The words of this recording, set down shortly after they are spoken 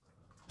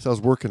So I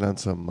was working on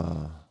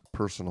some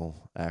personal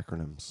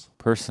acronyms.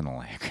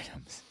 Personal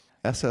acronyms.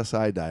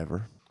 SSI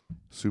diver,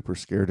 super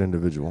scared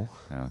individual.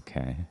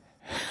 Okay.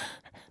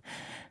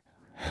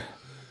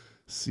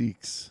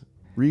 Seeks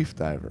reef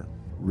diver,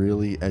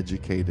 really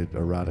educated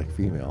erotic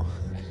female.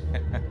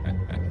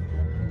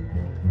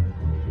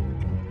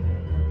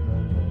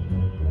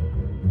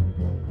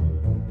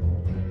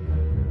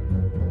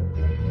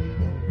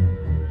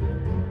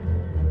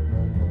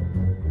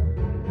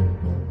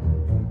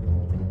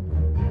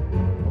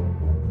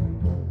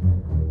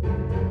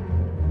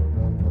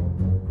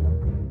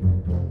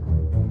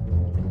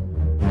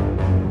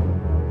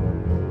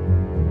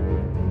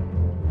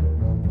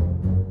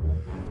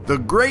 The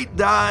Great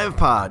Dive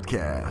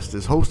Podcast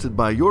is hosted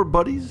by your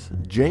buddies,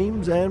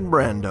 James and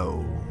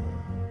Brando.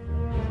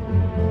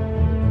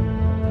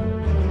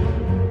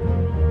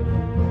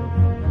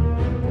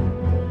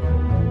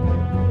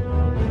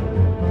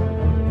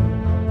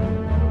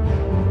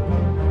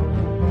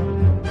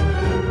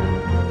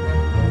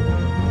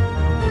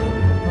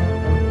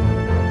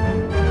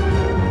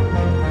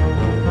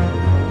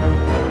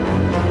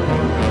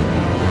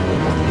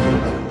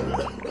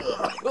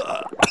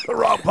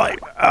 Wrong pipe.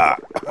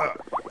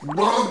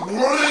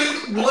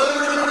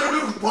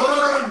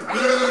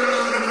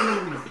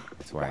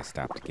 That's why I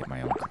stopped to get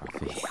my own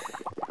coffee.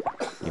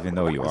 Even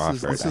though you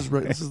offered. This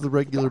is the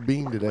regular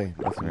bean today.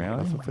 Nothing, Really?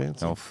 nothing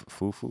fancy. No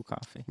foo-foo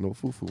coffee? No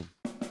foo-foo.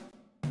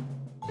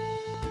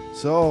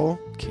 So,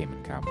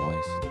 Cayman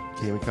Cowboys.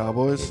 Cayman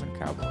Cowboys. Cayman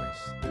Cowboys.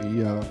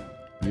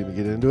 We gonna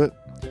get into it.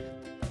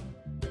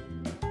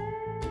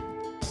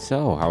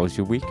 So, how was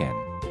your weekend?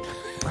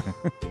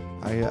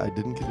 I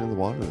didn't get in the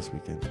water this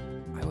weekend.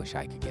 I wish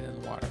I could get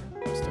in the water.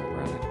 I'm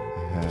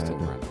still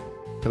running.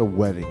 Had a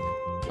wedding.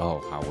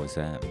 Oh, how was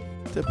that?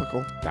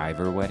 Typical.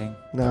 Diver wedding?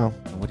 No,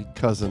 What did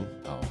cousin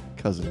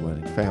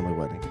wedding, family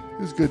wedding. It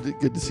was good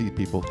to see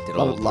people. Did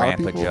old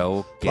Grandpa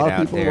Joe get a lot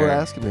out of people there? were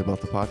asking me about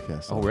the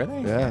podcast. Oh,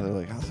 really? Yeah, they're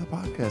like, "How's the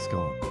podcast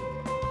going?"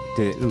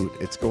 Dude,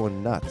 it's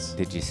going nuts.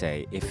 Did you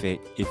say if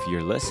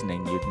you're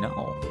listening, you'd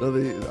know?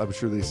 No, I'm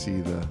sure they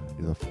see the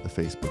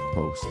Facebook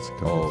posts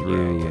coming Oh,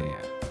 through. yeah.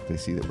 They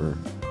see that we're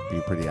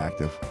being pretty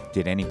active.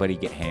 Did anybody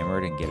get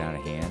hammered and get out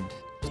of hand?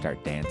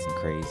 Start dancing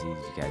crazy? Did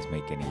you guys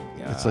make any?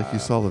 It's like you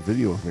saw the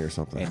video of me or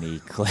something. Any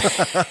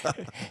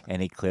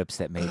clips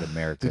that made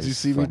America's Did you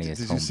see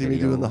funniest me? Did home you see video?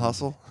 me doing the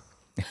hustle?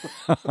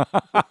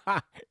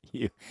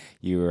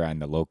 You were on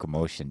the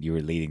locomotion. You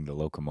were leading the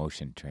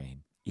locomotion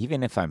train.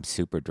 Even if I'm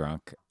super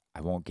drunk,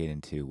 I won't get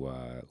into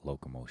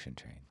locomotion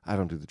train. I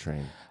don't do the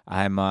train.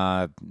 I'm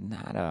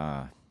not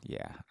a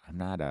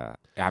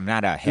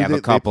have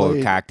a couple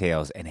of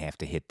cocktails and have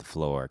to hit the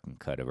floor and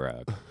cut a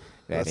rug.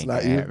 That That's ain't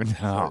not gonna you?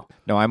 happen.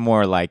 No, I'm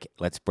more like,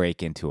 let's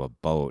break into a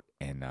boat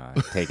and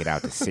take it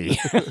out to sea.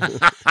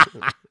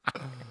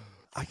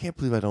 I can't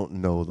believe I don't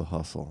know the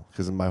hustle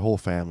because my whole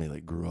family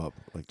grew up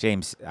like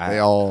James, I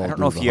all don't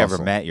do know if the you ever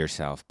hustle. met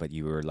yourself, but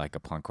you were like a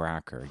punk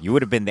rocker. You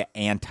would have been the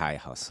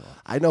anti-hustle.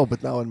 I know,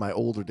 but now in my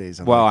older days,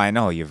 I'm Well, like, I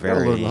know you're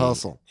gotta learn the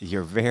hustle.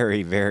 You're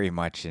very, very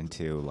much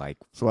into like.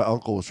 So my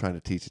uncle was trying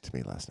to teach it to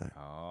me last night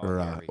or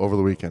there we over go.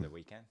 the weekend. Over the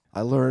weekend.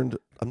 I learned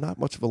I'm not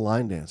much of a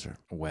line dancer.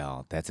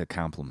 Well, that's a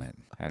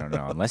compliment. I don't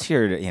know. Unless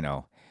you're,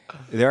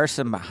 there are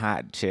some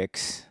hot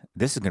chicks.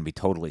 This is going to be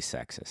totally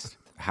sexist.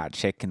 Hot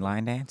chick can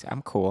line dance.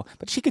 I'm cool.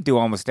 But she could do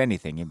almost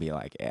anything. You'd be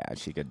like, yeah,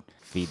 she could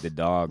feed the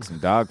dogs some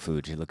dog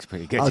food. She looks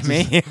pretty good to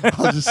me.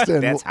 I'll just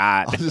stand. That's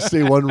hot. I'll just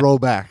stay one row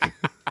back.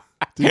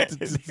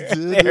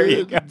 There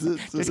you go.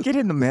 Just get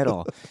in the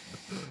middle.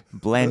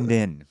 Blend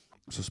in.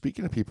 So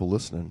speaking of people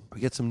listening,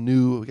 we got some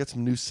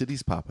new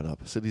cities popping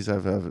up. Cities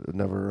I've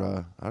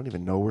never. I don't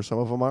even know where some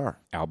of them are.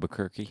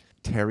 Albuquerque.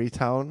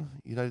 Terrytown,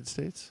 United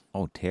States.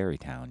 Oh,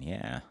 Terrytown.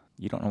 Yeah.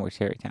 You don't know where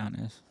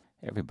Terrytown is?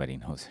 Everybody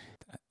knows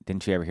it.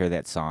 Didn't you ever hear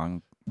that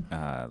song,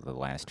 The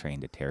Last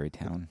Train to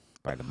Terrytown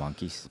by the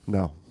Monkees?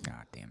 No.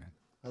 Ah, damn it.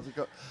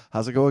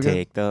 How's it go again?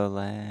 Take the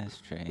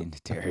last train to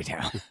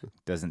Terrytown.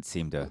 Doesn't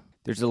seem to.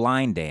 There's a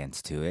line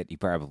dance to it. You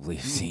probably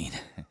have seen.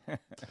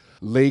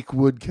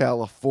 Lakewood,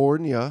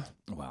 California.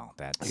 Well,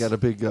 that's. I got a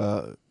big.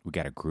 We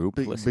got a group.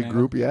 Big listening?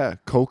 group. Yeah,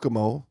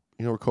 Kokomo.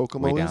 You know where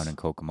Kokomo Way is? down in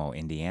Kokomo,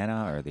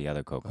 Indiana, or the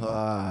other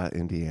Kokomo?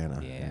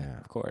 Indiana. Yeah,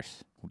 of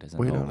course. Who doesn't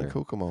Way know down in where-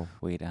 Kokomo.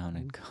 Way down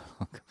in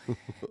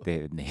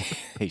Kokomo.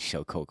 they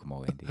show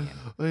Kokomo, Indiana.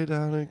 Way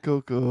down in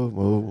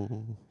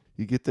Kokomo.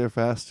 You get there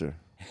faster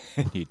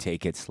You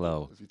take it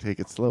slow. if you take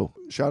it slow.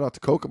 Shout out to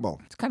Kokomo.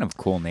 It's kind of a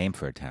cool name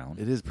for a town.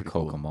 It is pretty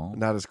Kokomo. cool.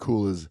 Not as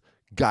cool as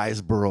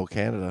Guysboro,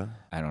 Canada.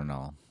 I don't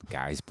know.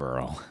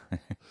 Guysboro.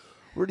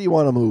 Where do you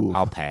want to move?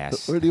 I'll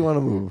pass. Where do you want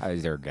to move?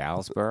 Is there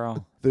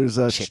Galsboro? There's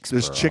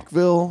Chicksboro.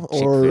 Chickville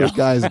or Chickville.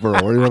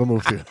 Guysboro. Where do you want to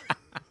move to?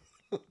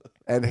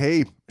 And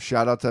hey,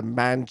 shout out to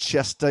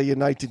Manchester,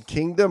 United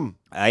Kingdom.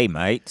 Hey,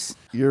 mates.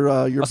 Your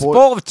A boy,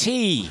 bowl of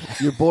tea.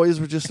 your boys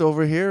were just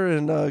over here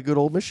in good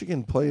old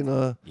Michigan playing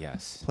a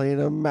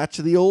match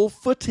of the old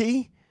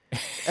footy.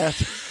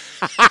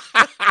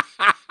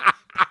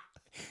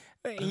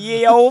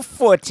 Ye old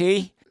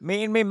footy.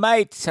 Me and me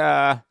mates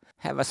have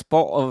a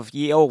spot of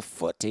ye old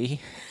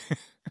footy.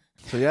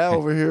 So yeah,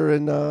 over here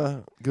in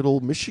good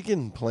old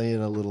Michigan,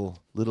 playing a little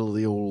of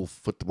the old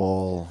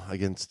football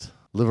against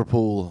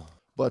Liverpool.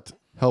 But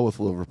hell with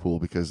Liverpool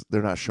because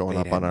they're not showing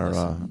up on our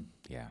on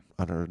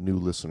our new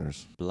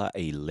listeners.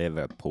 Bloody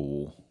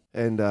Liverpool.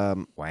 And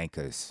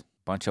Wankers.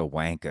 Bunch of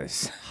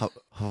wankers.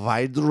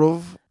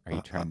 Havidrov. Are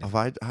you trying to?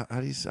 How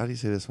do you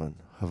say this one?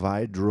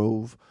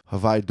 Havidrov.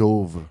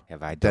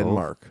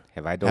 Denmark.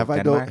 Have I dove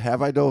Denmark?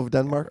 Have I dove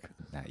Denmark?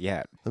 Not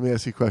yet. Let me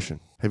ask you a question.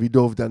 Have you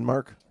dove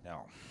Denmark?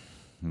 No.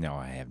 No,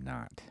 I have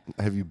not.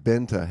 Have you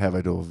been to Have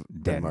I dove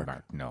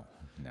Denmark? No.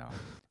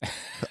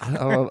 I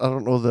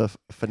don't know the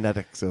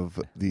phonetics of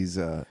these.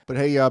 But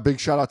hey, big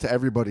shout out to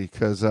everybody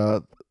because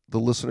the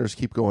listeners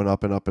keep going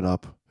up and up and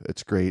up.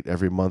 It's great.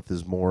 Every month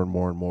is more and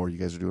more and more. You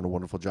guys are doing a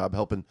wonderful job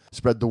helping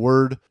spread the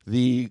word.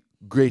 The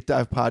Great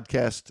Dive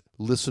Podcast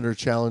Listener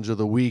Challenge of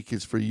the Week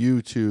is for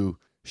you to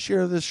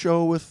share this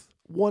show with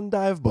one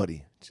dive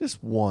buddy.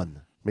 Just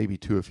one. Maybe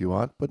two if you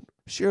want, but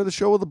share the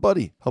show with a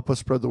buddy. Help us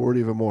spread the word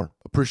even more.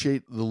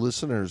 Appreciate the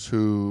listeners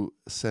who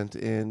sent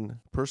in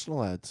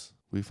personal ads.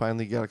 We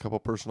finally got a couple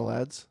personal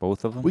ads.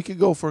 Both of them? We could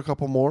go for a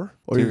couple more,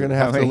 or you're going to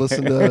have to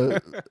listen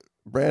to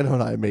Brando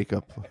and I make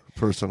up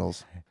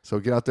personals. So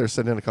get out there,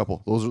 send in a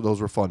couple. Those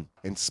were fun.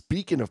 And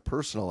speaking of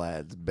personal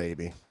ads,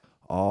 baby.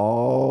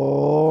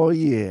 Oh,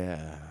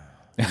 yeah.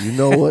 You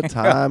know what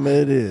time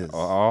it is.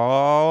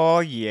 Oh,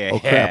 yeah. Oh,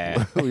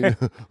 crap.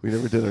 We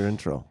never did our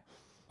intro.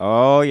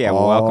 Oh, yeah.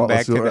 Welcome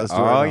back to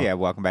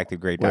welcome back to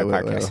Great Dive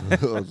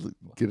Podcast.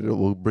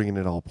 We're bringing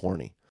it all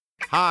porny.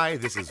 Hi,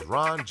 this is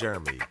Ron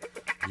Jeremy.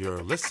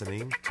 You're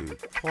listening to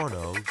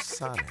Porno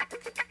Sonic.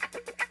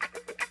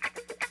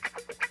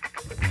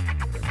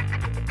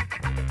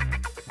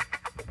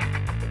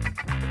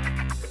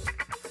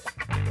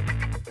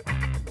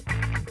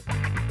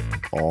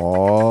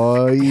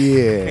 Oh,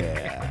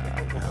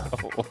 yeah.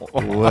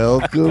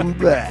 Welcome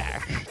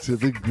back to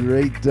the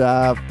Great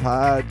Dive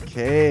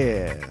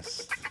Podcast.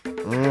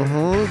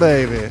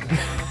 Baby.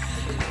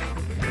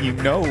 You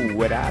know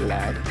what I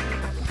like.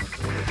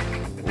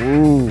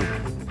 Ooh,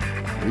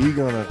 we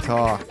gonna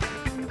talk.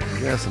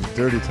 We got some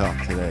dirty talk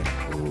today.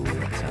 Ooh,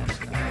 that sounds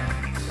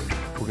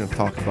nice. We're gonna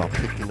talk about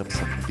picking up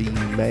some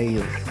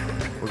females.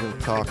 We're gonna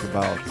talk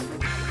about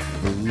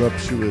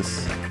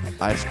voluptuous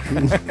ice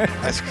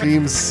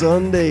cream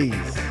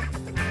sundaes.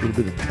 A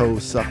little bit of toe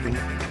sucking.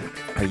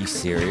 Are you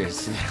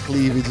serious?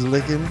 Cleavage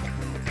licking.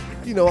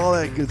 You know, all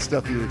that good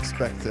stuff you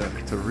expect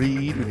to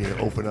read when you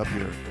open up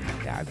your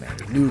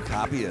new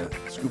copy of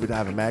Scuba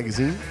Diving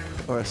Magazine.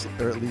 Or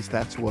at least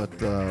that's what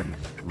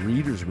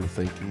readers were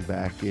thinking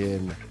back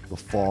in the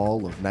fall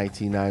of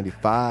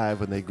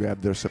 1995 when they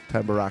grabbed their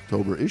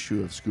September-October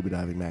issue of Scuba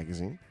Diving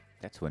Magazine.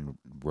 That's when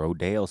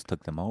Rodale's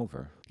took them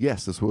over.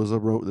 Yes, this was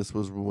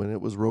when it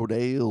was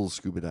Rodale's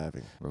Scuba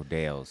Diving.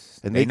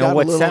 Rodale's. And they know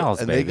what sells,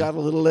 and baby. they got a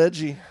little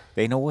edgy.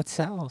 They know what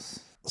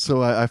sells.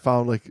 So I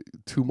found like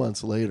 2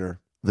 months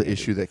later the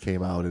issue that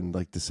came out in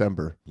like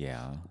December.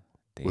 Yeah.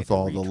 With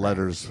all the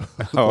letters,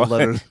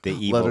 the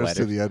evil letters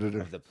to the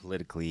editor. The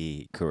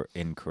politically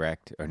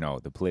incorrect, or no,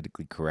 the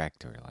politically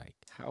correct, or like,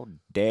 how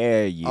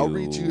dare you? I'll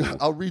read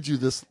you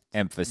this.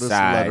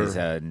 Emphasize.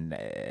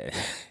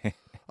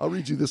 I'll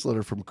read you this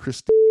letter from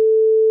Christy.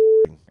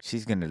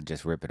 She's gonna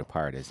just rip it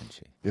apart, isn't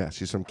she? Yeah,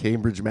 she's from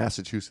Cambridge,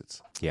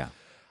 Massachusetts. Yeah.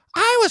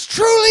 I was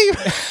truly.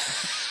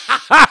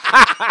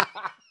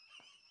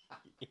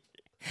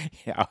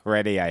 Yeah,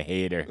 already, I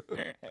hate her.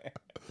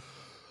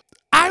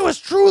 I was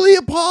truly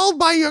appalled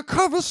by your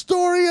cover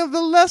story of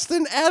the less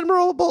than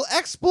admirable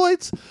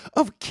exploits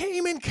of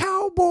Cayman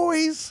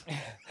Cowboys.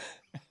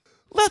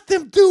 Let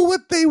them do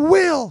what they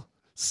will.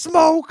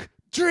 Smoke,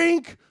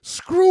 drink,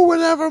 screw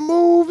whatever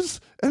moves,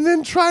 and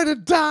then try to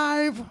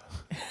dive.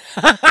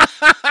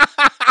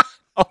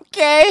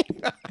 Okay.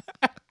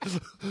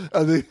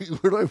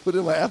 Where do I put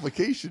in my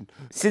application?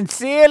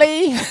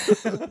 Sincerely.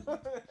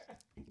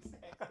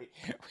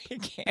 We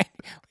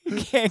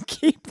can't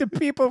keep the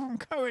people from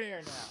coming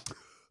here now.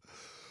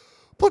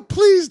 But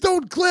please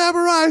don't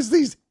glamorize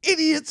these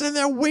idiots and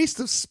their waste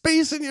of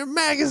space in your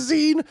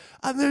magazine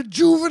and their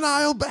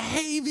juvenile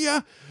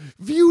behavior,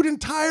 viewed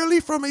entirely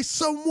from a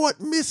somewhat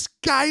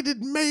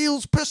misguided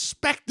male's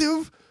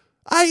perspective,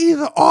 i.e.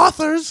 the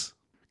authors.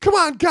 Come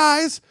on,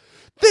 guys.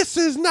 This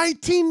is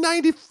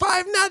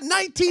 1995, not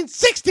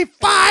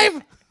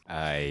 1965.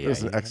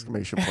 There's an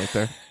exclamation point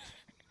there.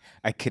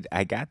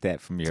 I got that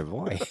from your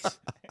voice.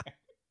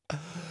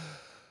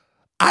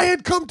 I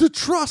had come to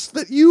trust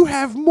that you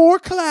have more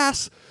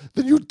class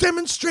than you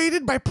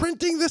demonstrated by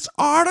printing this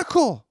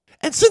article.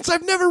 And since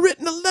I've never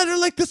written a letter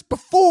like this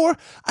before,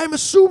 I'm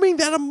assuming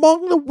that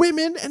among the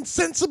women and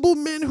sensible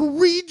men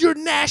who read your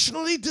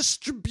nationally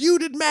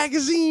distributed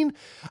magazine,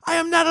 I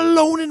am not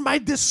alone in my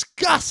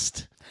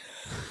disgust.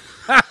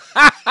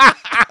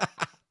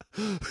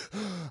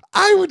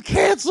 I would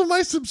cancel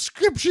my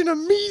subscription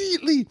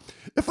immediately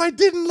if I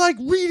didn't like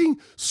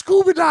reading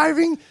scuba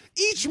diving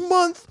each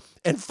month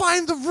and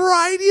find the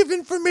variety of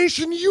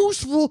information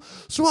useful,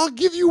 so I'll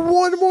give you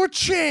one more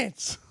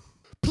chance.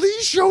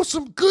 Please show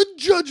some good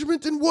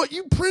judgment in what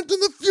you print in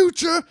the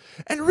future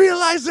and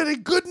realize that a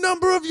good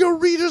number of your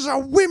readers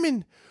are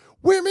women.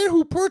 Women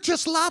who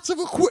purchase lots of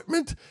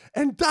equipment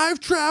and dive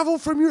travel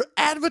from your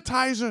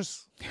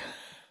advertisers.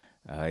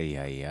 Ay,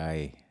 ay,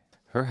 ay.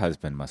 Her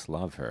husband must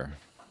love her.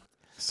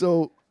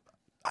 So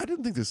I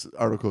didn't think this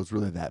article was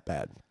really that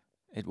bad.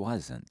 It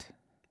wasn't.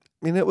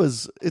 I mean,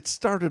 it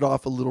started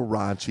off a little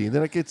raunchy, and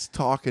then it gets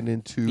talking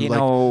into You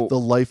know- the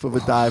life of a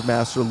dive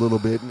master a little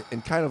bit,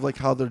 and kind of like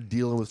how they're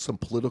dealing with some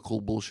political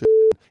bullshit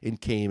in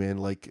Cayman.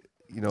 Like,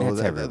 That's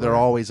everywhere. they're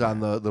always on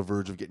the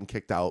verge of getting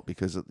kicked out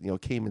because,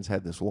 Cayman's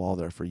had this law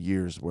there for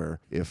years where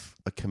if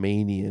a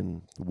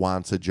Caymanian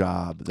wants a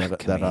job, I am a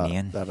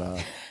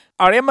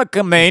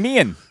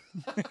Caymanian.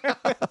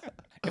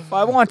 If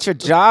I want your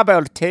job,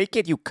 I'll take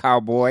it, you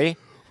cowboy.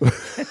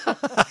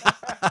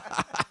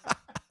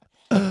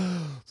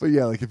 But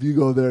yeah, like if you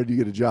go there and you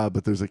get a job,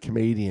 but there's a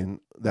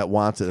Canadian that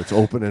wants it, it's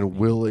open and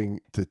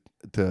willing to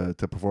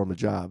perform the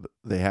job,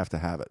 they have to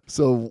have it.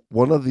 So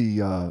one of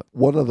the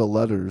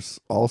letters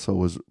also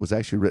was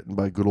actually written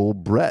by good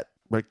old Brett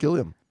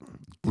Gilliam.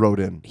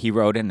 He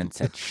wrote in and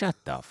said, "Shut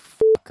the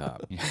fuck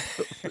up."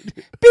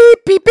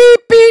 Beep beep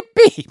beep beep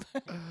beep.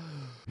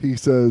 He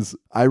says,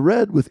 I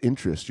read with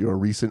interest your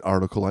recent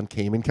article on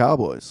Cayman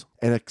Cowboys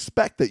and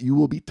expect that you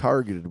will be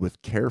targeted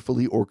with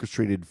carefully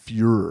orchestrated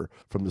furor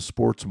from the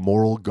sport's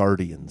moral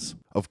guardians.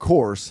 Of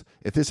course,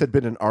 if this had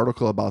been an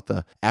article about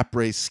the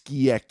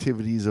après-ski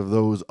activities of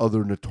those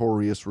other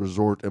notorious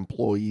resort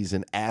employees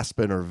in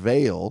Aspen or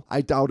Vail,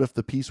 I doubt if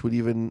the piece would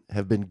even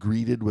have been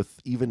greeted with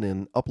even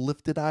an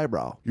uplifted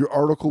eyebrow. Your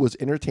article was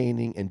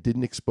entertaining and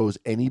didn't expose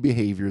any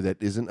behavior that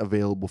isn't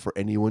available for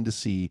anyone to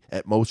see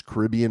at most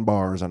Caribbean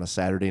bars on a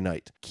Saturday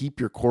night. Keep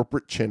your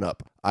corporate chin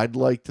up. I'd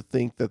like to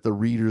think that the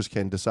readers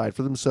can decide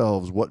for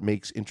themselves what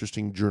makes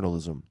interesting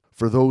journalism.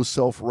 For those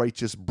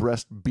self-righteous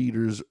breast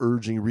beaters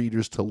urging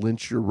readers to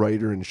lynch your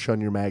writer and shun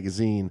your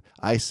magazine,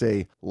 I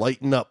say,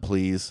 lighten up,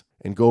 please,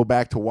 and go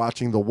back to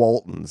watching The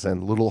Waltons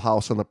and Little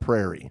House on the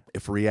Prairie,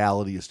 if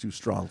reality is too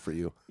strong for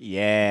you.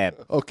 Yeah.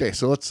 Okay,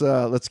 so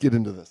let's get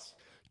into this.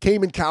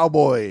 Cayman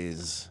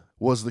Cowboys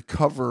was the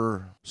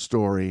cover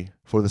story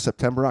for the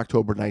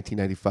September-October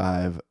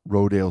 1995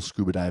 Rodale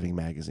Scuba Diving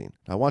magazine.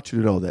 I want you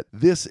to know that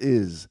this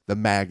is the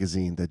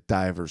magazine that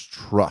divers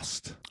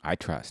trust. I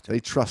trust. They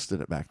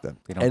trusted it back then.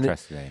 They don't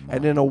trust it anymore.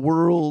 And in a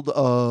world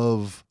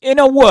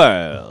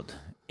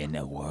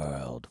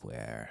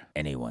where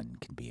anyone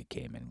can be a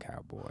Cayman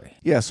cowboy.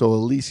 Yeah, so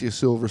Alicia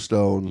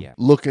Silverstone, Yeah.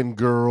 looking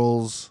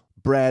girls,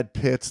 Brad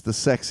Pitt's the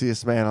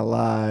sexiest man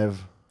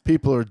alive.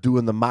 People are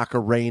doing the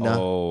Macarena.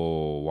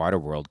 Oh,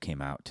 Waterworld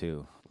came out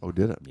too. Oh,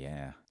 did it?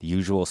 Yeah. The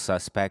Usual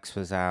Suspects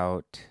was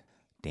out.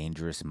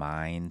 Dangerous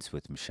Minds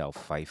with Michelle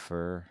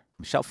Pfeiffer.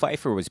 Michelle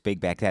Pfeiffer was big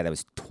back then. That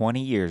was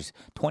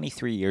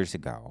 23 years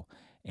ago.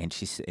 And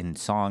she's in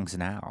songs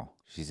now.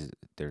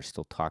 They're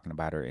still talking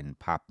about her in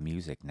pop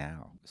music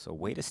now. So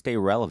way to stay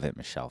relevant,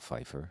 Michelle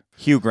Pfeiffer.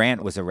 Hugh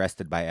Grant was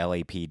arrested by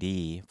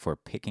LAPD for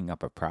picking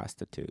up a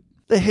prostitute.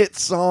 The hit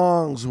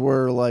songs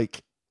were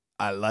like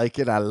I Like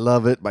It, I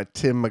Love It by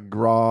Tim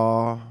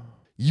McGraw.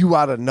 You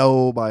Oughta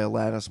Know by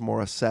Alanis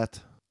Morissette.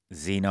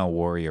 Xena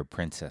Warrior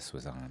Princess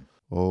was on.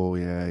 Oh,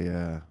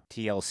 yeah.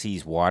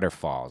 TLC's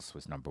Waterfalls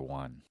was number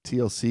one.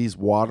 TLC's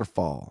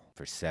Waterfall.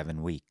 For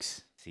 7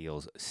 weeks.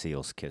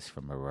 Seal's Kiss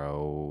from a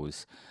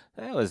Rose.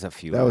 That was a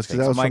few. That was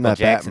Michael from that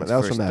Jackson's Batman. That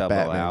was first from that double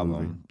Batman album.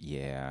 movie.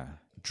 Yeah.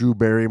 Drew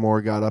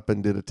Barrymore got up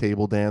and did a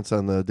table dance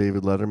on the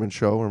David Letterman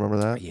show. Remember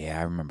that? Yeah,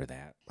 I remember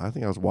that. I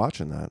think I was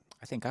watching that.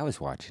 I think I was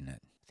watching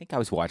it. I think I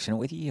was watching it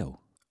with you.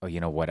 Oh, you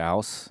know what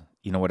else?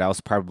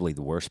 Probably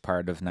the worst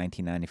part of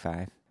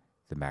 1995?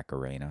 The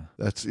Macarena.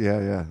 That's,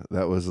 yeah.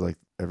 That was like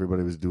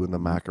everybody was doing the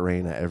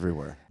Macarena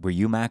everywhere. Were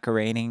you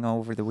Macarenaing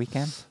over the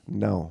weekend?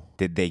 No.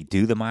 Did they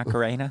do the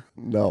Macarena?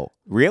 No.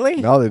 Really?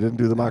 No, they didn't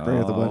do the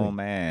Macarena at the wedding. Oh,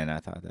 man. I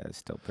thought that was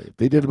still pretty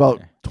They did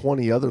popular. about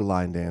 20 other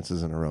line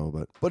dances in a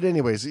row. But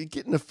anyways, you're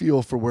getting a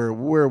feel for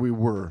where we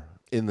were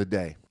in the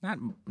day.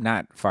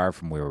 Not far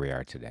from where we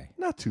are today.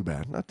 Not too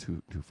bad. Not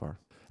too far.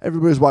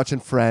 Everybody's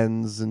watching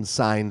Friends and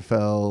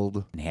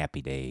Seinfeld. And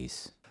Happy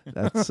Days.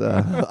 That's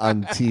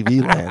on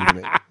TV land to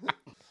me.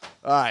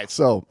 All right,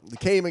 so the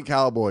Cayman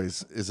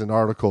Cowboys is an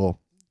article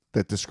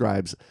that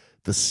describes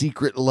the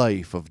secret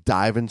life of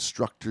dive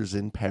instructors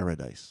in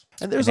paradise.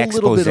 And there's a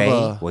little bit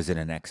of Was it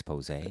an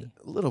expose? A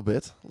little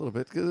bit,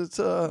 because it's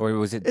or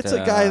was it? It's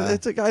a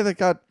guy that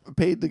got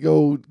paid to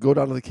go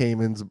down to the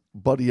Caymans,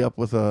 buddy up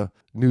with a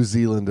New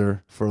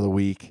Zealander for the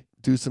week,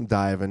 do some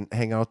diving,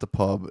 hang out at the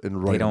pub,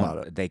 and write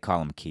about it. They call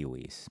them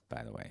Kiwis,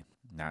 by the way,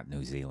 not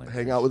New Zealand.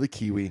 Hang out with a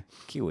Kiwi.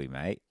 Kiwi,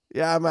 mate.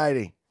 Yeah,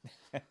 matey.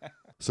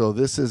 So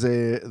this is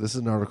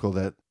an article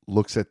that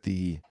looks at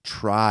the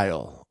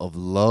trial of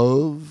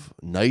love,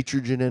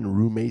 nitrogen, and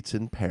roommates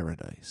in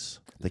paradise.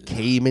 The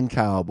Cayman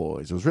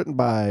Cowboys. It was written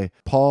by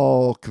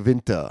Paul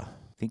Kvinta.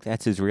 Think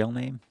that's his real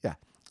name? Yeah,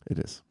 it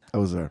is. I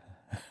was there.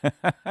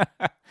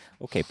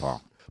 Okay,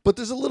 Paul. But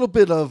there's a little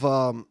bit of,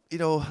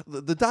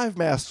 the dive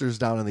masters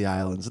down in the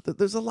islands.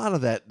 There's a lot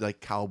of that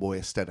like cowboy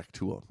aesthetic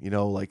to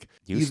them. Like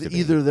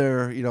either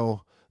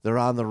they're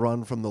on the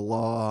run from the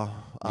law,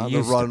 on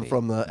the run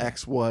from the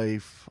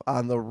ex-wife,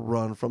 on the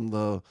run from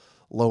the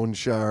loan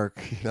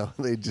shark.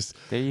 They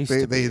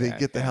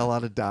get the hell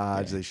out of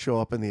Dodge. Yeah. They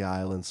show up in the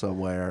island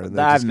somewhere, and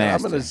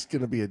I'm just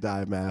gonna be a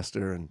dive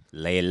master and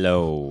lay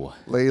low,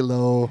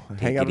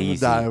 hang out on the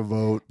dive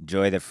boat,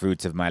 enjoy the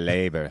fruits of my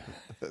labor.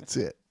 That's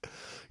it.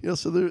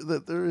 So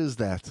there is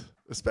that,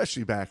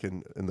 especially back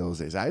in those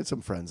days. I had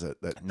some friends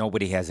that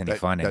nobody has any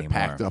fun that anymore.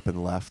 Packed up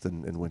and left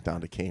and went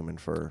down to Cayman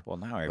for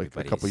now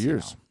a couple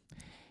years.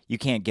 You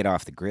can't get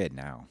off the grid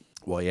now.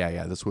 Well,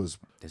 yeah. This is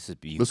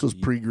beautiful. This was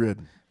pre-grid.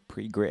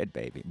 Pre-grid,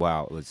 baby.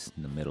 Well, it was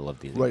in the middle of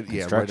the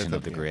construction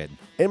of the grid.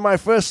 In my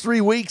first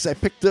 3 weeks, I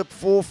picked up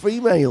 4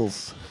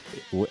 females.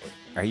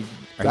 Are you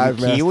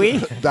Kiwi?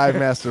 Dive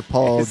Master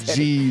Paul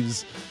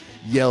Jeeves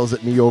yells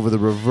at me over the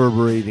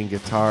reverberating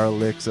guitar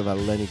licks of a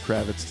Lenny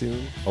Kravitz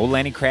tune. Oh,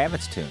 Lenny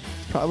Kravitz tune.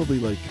 Probably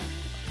like,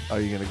 Are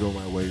You Gonna Go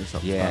My Way or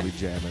something. Yeah. Probably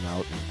jamming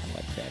out. I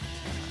like that.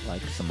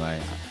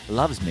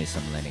 Loves me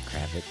some Lenny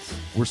Kravitz.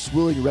 We're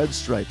swilling red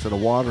stripes at a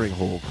watering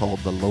hole called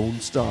the Lone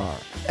Star,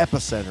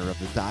 epicenter of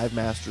the Dive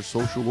Master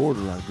social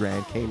order on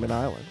Grand Cayman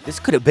Island. This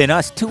could have been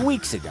us 2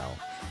 weeks ago.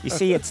 You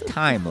see, it's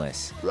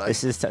timeless. Right.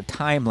 This is a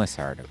timeless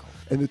article.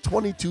 And the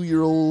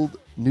 22-year-old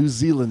New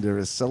Zealander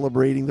is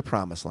celebrating the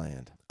promised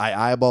land.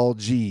 I eyeball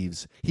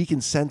Jeeves. He can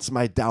sense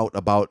my doubt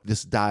about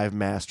this dive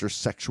master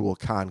sexual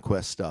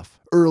conquest stuff.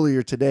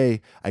 Earlier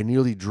today, I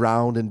nearly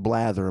drowned in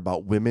blather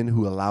about women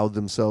who allowed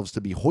themselves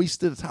to be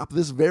hoisted atop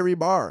this very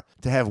bar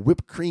to have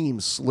whipped cream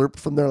slurped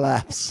from their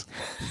laps.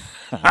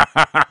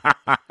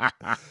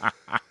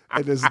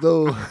 And as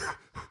though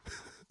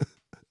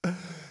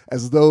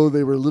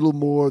they were little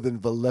more than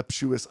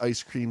voluptuous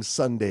ice cream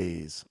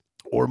sundaes,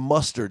 or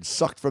mustard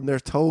sucked from their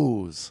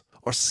toes,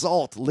 or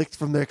salt licked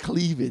from their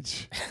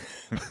cleavage.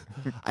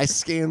 I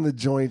scanned the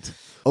joint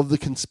of the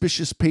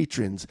conspicuous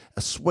patrons.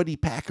 A sweaty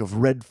pack of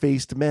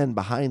red-faced men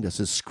behind us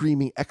is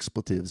screaming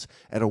expletives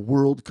at a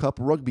World Cup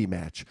rugby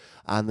match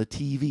on the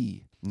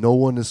TV. No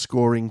one is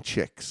scoring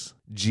chicks,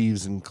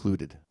 Jeeves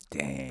included.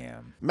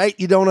 Damn. Mate,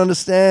 you don't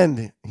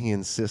understand, he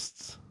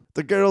insists.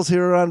 The girls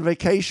here are on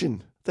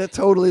vacation. They're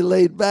totally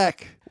laid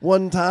back.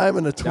 One time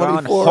in a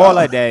 24-hour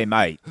holiday,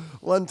 mate.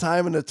 One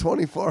time in a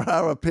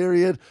 24-hour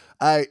period,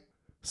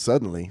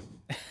 Suddenly,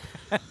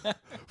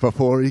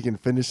 before he can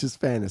finish his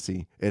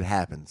fantasy, it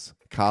happens.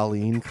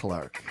 Colleen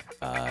Clark.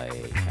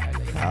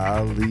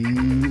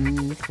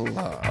 Colleen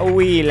Clark. A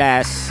wee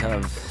lass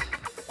of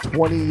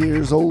 20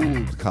 years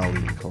old,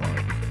 Colleen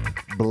Clark.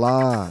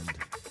 Blonde,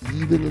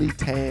 evenly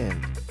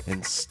tanned,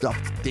 and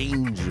stuffed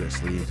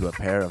dangerously into a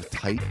pair of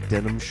tight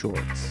denim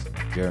shorts.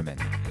 German.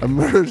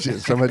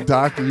 Emerges from a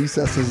dark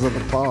recesses of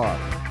the bar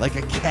like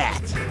a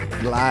cat,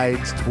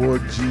 glides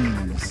toward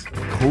Jeeves,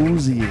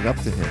 cozying up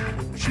to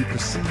him. She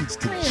proceeds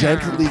to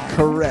gently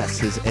caress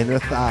his inner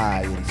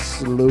thigh in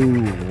slow,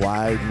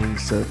 widening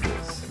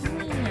circles.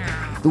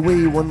 The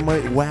way one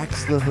might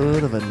wax the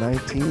hood of a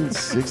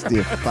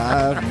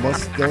 1965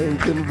 Mustang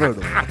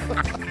convertible.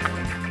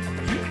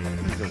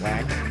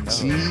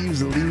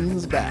 Jeeves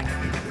leans back.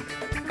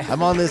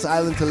 I'm on this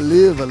island to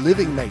live a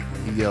living, mate,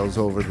 he yells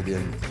over the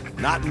din.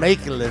 Not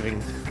make a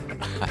living.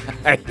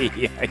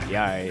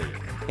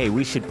 Hey,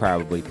 we should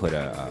probably put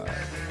a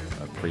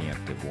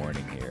preemptive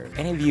warning here.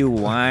 Any of you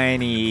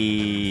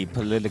whiny,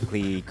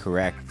 politically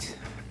correct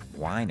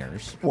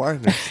whiners.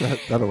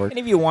 That'll work. Any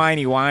of you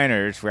whiny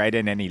whiners write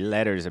in any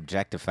letters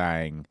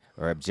objectifying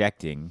or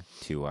objecting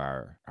to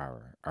our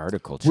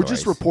article choice. We're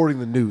just reporting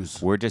the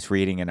news. We're just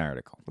reading an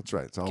article. That's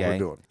right. That's all we're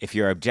doing. If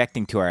you're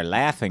objecting to our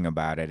laughing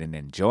about it and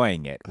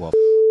enjoying it, well,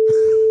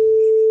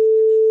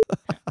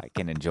 I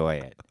can enjoy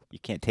it. You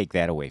can't take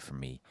that away from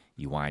me,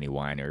 you whiny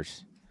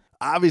whiners.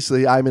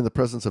 Obviously, I'm in the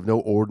presence of no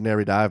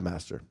ordinary dive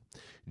master.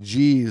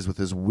 Jeeves, with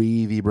his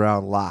wavy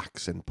brown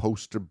locks and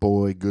poster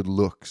boy good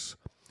looks,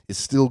 is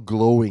still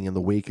glowing in the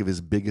wake of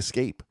his big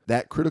escape.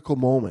 That critical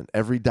moment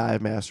every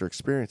dive master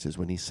experiences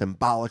when he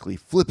symbolically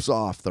flips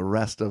off the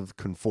rest of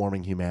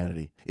conforming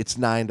humanity. It's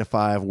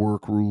 9-to-5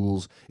 work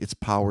rules, it's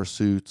power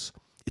suits,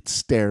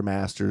 it's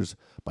stairmasters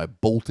by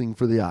bolting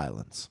for the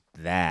islands.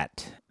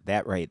 That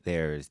right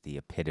there is the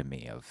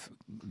epitome of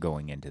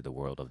going into the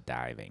world of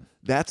diving.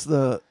 That's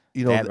the,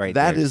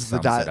 that is the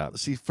dive.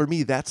 See, for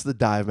me, that's the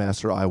dive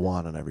master I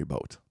want on every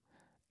boat.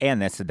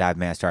 And that's the dive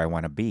master I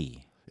want to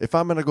be. If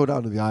I'm going to go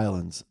down to the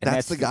islands,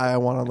 that's the guy I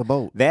want on the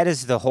boat. That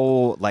is the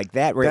whole, like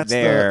that right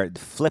there,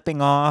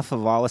 flipping off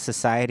of all of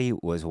society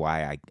was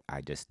why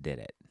I just did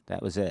it.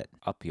 That was it.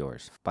 Up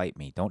yours. Fight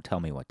me. Don't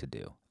tell me what to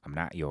do. I'm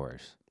not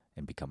yours.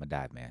 And become a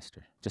dive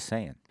master. Just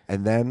saying.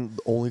 And then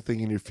the only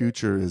thing in your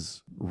future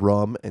is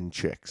rum and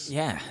chicks.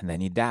 Yeah, and then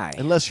you die.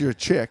 Unless you're a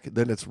chick,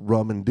 then it's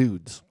rum and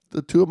dudes.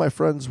 The two of my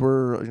friends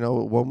were,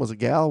 one was a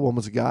gal, one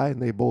was a guy,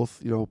 and they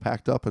both,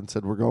 packed up and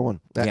said, we're going.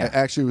 Yeah.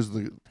 Actually, it was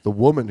the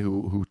woman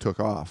who took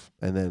off,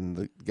 and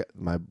then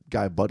my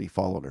guy buddy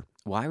followed her.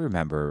 Well, I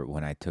remember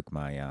when I took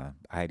my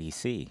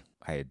IDC,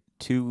 I had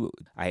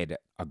I had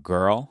a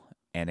girl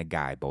and a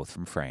guy, both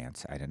from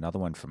France. I had another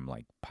one from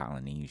like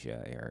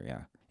Polynesia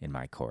area in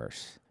my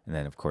course. And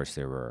then, of course,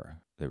 there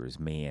was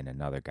me and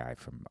another guy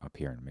from up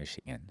here in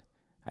Michigan.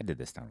 I did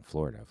this down in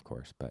Florida, of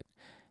course. But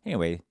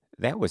anyway,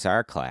 that was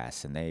our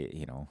class. And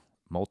they,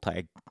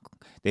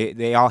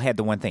 they all had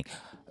the one thing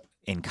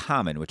in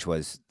common, which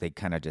was they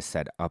kind of just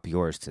said, up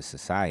yours to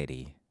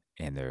society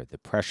and the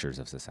pressures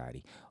of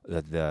society.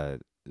 The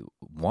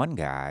one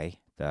guy,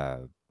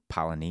 the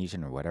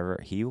Polynesian or whatever,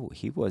 he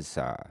was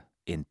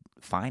in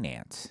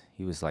finance.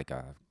 He was like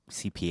a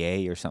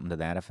CPA or something to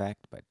that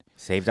effect, but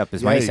saved up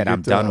his money. He said,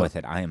 "I'm done with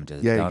it. I am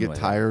just done with it." Yeah, you get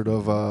tired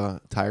of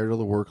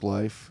the work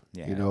life.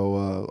 Yeah.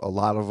 A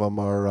lot of them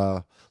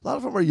are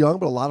young,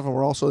 but a lot of them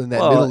are also in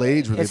that middle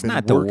age where they've been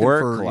not working the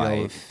work for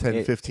life.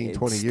 10, 15,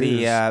 20 it's years.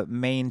 The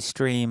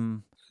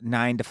mainstream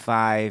 9 to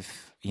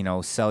 5.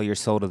 Sell your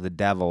soul to the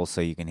devil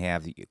so you can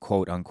have the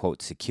quote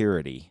unquote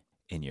security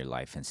in your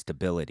life and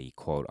stability,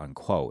 quote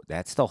unquote.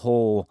 That's the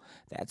whole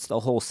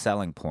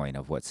selling point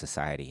of what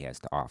society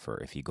has to offer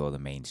if you go the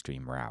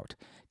mainstream route.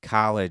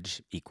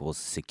 College equals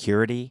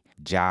security,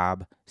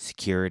 job,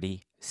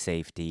 security,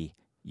 safety.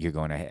 You're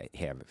going to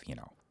have,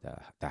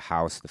 the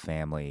house, the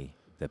family,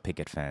 the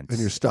picket fence, and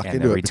you're stuck and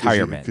into the it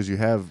retirement. because you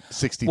have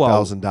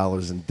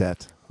 $60,000 in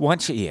debt. By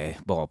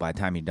the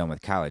time you're done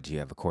with college, you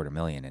have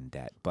 $250,000 in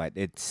debt. But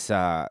it's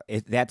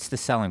that's the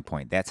selling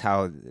point. That's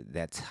how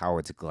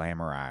it's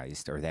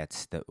glamorized, or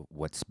that's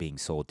what's being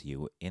sold to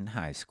you in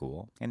high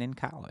school and in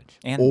college,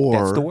 and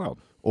that's the world.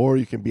 Or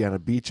you can be on a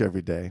beach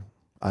every day,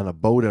 on a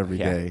boat every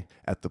day,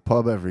 at the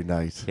pub every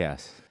night.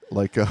 Yes.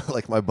 Like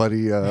my buddy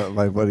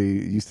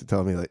used to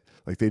tell me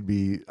like they'd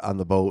be on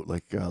the boat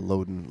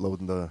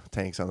loading the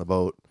tanks on the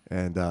boat,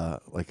 and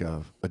like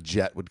a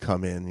jet would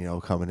come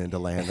in, coming into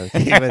land,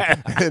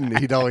 and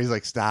he'd always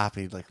stop.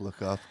 He'd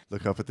look up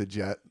at the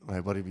jet. My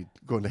buddy'd be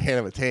going to hand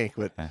him a tank,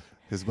 but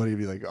his buddy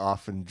would be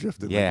off and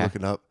drifting,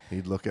 looking up.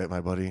 He'd look at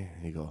my buddy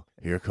and he'd go,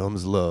 "Here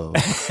comes love."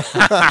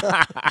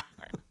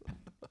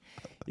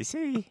 You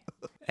see,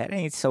 that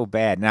ain't so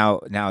bad. Now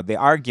the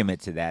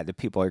argument to that, the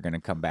people are going to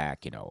come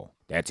back,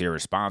 that's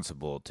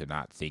irresponsible to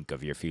not think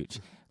of your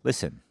future.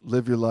 Listen.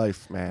 Live your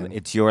life, man.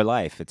 It's your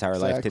life. It's our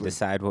life to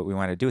decide what we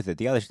want to do with it.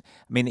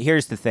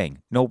 Here's the thing.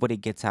 Nobody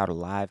gets out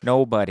alive.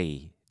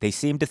 Nobody. They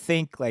seem to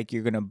think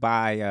you're going to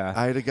buy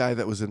I had a guy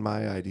that was in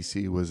my IDC.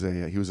 He was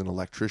an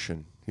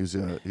electrician. He was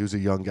a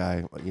young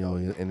guy,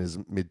 in his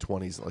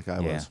mid-20s like I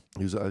was.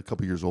 He was a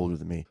couple years older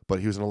than me, but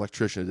he was an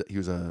electrician. He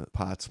was a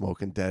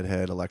pot-smoking,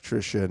 deadhead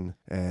electrician,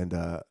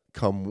 and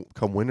come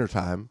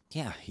wintertime,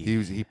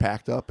 he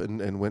packed up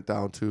and went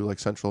down to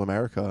Central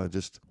America and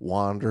just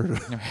wandered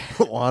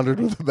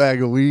with a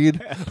bag of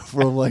weed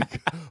from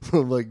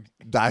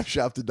dive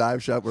shop to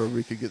dive shop wherever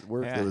he could get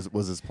work. That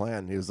was his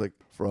plan. He was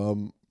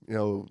from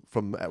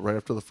right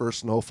after the first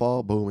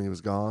snowfall, boom, he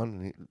was gone,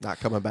 and he not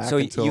coming back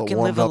until you it can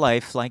warmed live a up.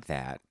 life like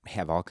that,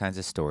 have all kinds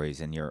of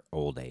stories in your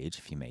old age,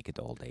 if you make it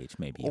to old age,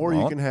 maybe Or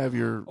you can have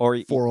your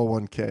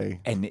 401k.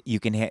 And you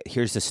can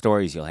here's the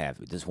stories you'll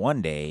have. This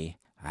one day,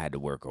 I had to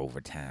work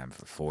overtime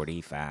for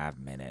 45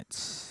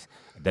 minutes.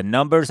 The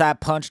numbers I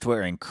punched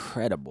were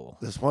incredible.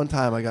 This one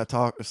time I got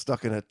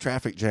stuck in a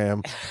traffic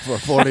jam for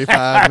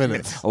 45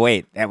 minutes. Oh,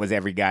 wait, that was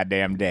every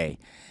goddamn day.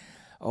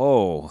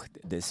 Oh,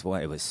 this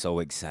one, it was so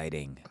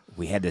exciting.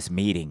 We had this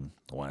meeting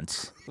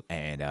once,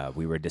 and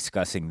we were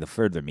discussing the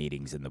further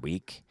meetings in the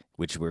week,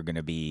 which we're going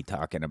to be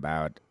talking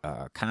about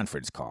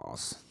conference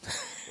calls.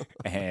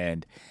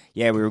 And,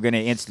 we were going to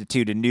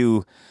institute a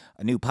new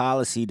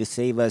policy to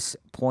save us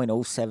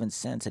 0.07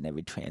 cents in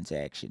every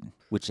transaction,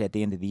 which at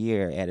the end of the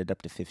year added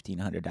up to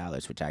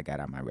 $1,500, which I got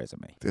on my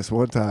resume. This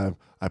one time,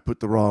 I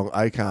put the wrong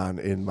icon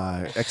in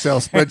my Excel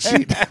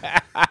spreadsheet.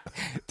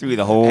 Through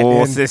the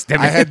whole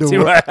system. I had to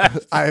work.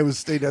 I was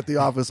staying at the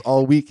office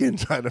all weekend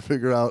trying to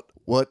figure out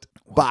what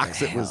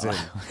box it was in.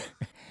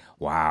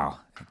 Wow.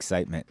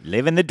 Excitement.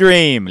 Living the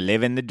dream.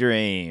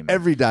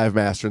 Every dive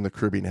master in the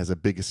Caribbean has a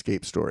big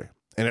escape story,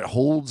 and it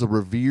holds a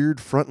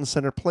revered front and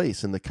center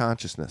place in the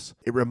consciousness.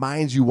 It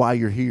reminds you why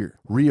you're here,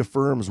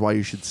 reaffirms why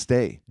you should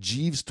stay.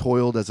 Jeeves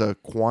toiled as a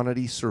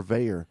quantity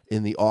surveyor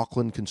in the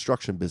Auckland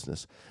construction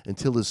business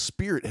until his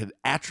spirit had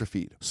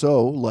atrophied.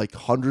 So, like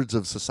hundreds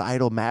of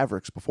societal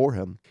mavericks before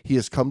him, he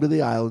has come to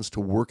the islands to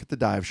work at the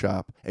dive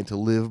shop and to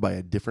live by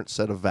a different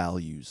set of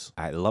values.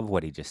 I love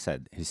what he just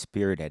said. His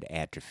spirit had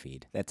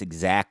atrophied. That's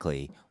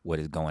exactly what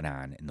is going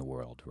on in the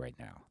world right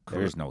now.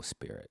 There's no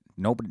spirit.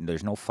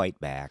 There's no fight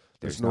back.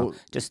 There's no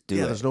just do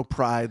it. There's no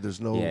pride.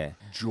 There's no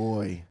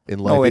joy in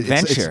life. No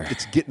adventure.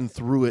 It's getting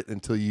through it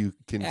until you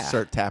can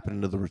start tapping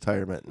into the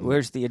retirement.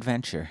 Where's the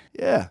adventure?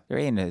 Yeah, there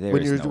ain't.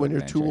 When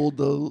you're too old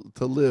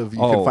to live, you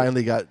can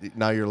finally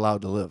now you're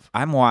allowed to live.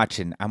 I'm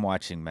watching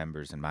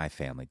members in my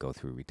family go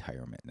through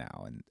retirement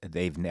now, and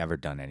they've never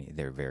done any.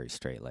 They're very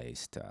straight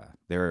laced.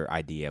 Their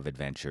idea of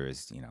adventure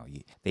is,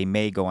 they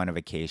may go on a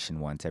vacation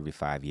once every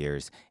 5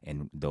 years,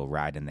 and they'll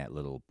ride in that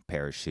little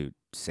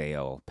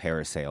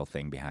parasail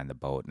thing behind the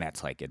boat, and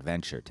that's like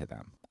adventure to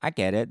them. I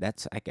get it.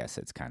 I guess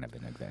it's kind of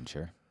an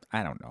adventure.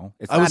 I don't know.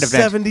 It's I not was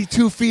adventure.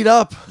 72 feet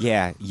up.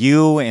 Yeah,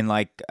 you and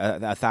like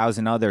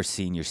 1,000 other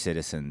senior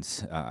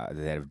citizens that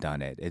have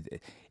done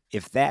it.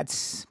 If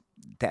that's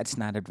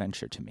not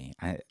adventure to me.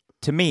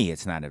 To me,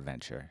 it's not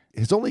adventure.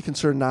 His only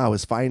concern now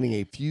is finding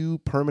a few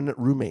permanent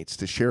roommates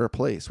to share a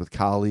place with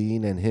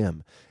Colleen and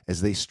him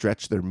as they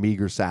stretch their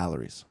meager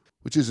salaries.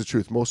 Which is the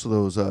truth. Most of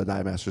those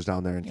dive masters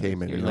down there in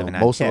Cayman, you're living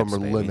on most tips, of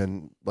them are baby.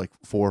 living like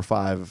 4 or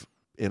 5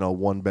 in a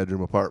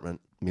 1-bedroom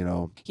apartment.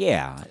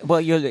 Yeah. Well,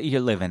 you're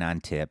living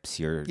on tips.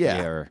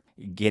 You're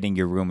getting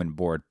your room and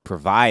board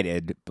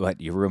provided,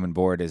 but your room and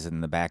board is in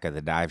the back of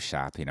the dive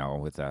shop.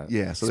 With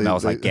so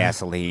smells they- like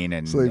gasoline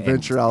and, so they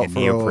venture out and for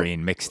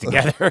neoprene mixed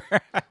together.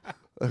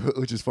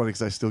 Which is funny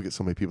because I still get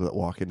so many people that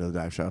walk into the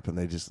dive shop and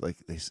they just like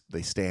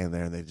they stand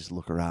there and they just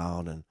look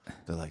around and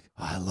they're like,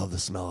 oh, I love the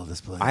smell of this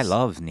place. I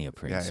love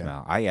neoprene Yeah.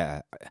 smell.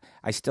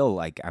 I still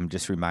I'm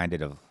just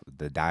reminded of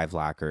the dive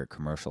locker at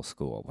commercial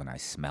school when I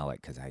smell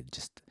it because I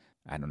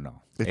don't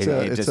know. It's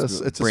It a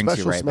just brings you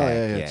special right smell.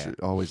 back. Yeah, it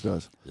always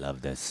does.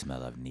 Love the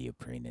smell of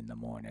neoprene in the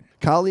morning.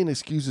 Colleen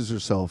excuses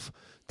herself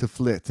to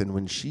flit, and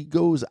when she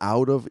goes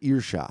out of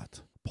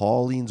earshot,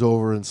 Paul leans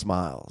over and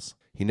smiles.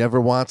 He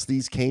never wants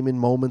these Cayman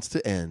moments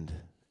to end,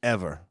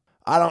 ever.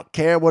 I don't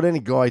care what any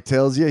guy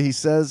tells you, he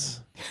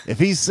says. If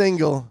he's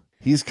single,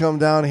 he's come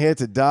down here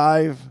to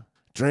dive,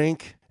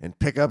 drink, and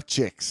pick up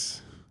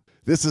chicks.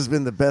 This has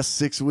been the best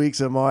 6 weeks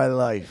of my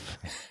life.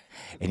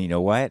 And you know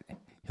what?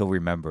 He'll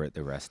remember it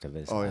the rest of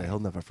his Oh, life. yeah, he'll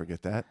never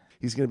forget that.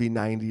 He's going to be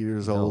 90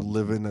 years old,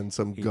 living in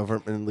some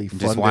governmentally funded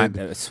Just want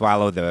to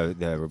swallow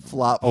the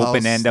flop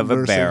open house end of a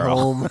nursing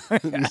barrel. home.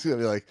 He's going to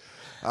be like,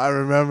 I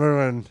remember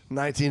when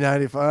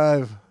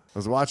 1995, I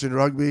was watching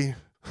rugby,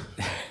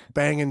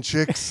 banging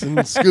chicks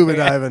and scuba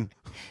diving.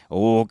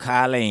 Oh,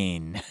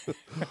 Colleen.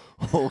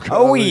 Oh, Oh,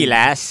 Colleen. wee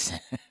lass.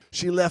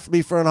 She left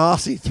me for an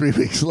Aussie 3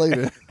 weeks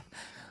later.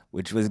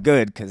 Which was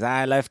good because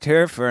I left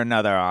her for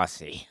another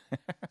Aussie.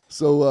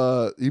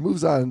 So he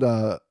moves on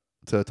to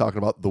talking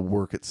about the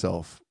work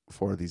itself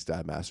for these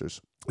dive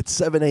masters. It's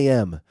 7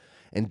 a.m.,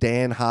 and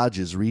Dan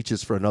Hodges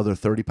reaches for another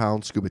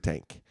 30-pound scuba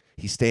tank.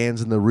 He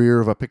stands in the rear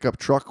of a pickup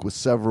truck with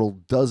several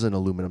dozen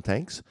aluminum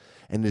tanks,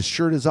 and his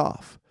shirt is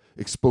off,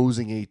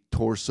 exposing a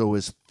torso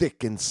as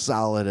thick and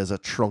solid as a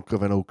trunk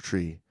of an oak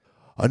tree.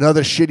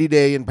 Another shitty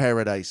day in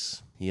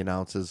paradise, he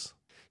announces.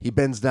 He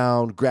bends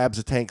down, grabs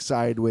a tank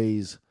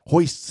sideways,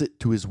 hoists it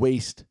to his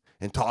waist,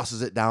 and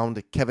tosses it down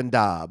to Kevin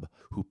Dobb,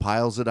 who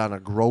piles it on a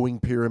growing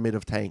pyramid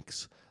of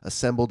tanks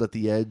assembled at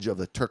the edge of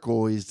the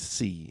turquoised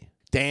sea.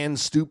 Dan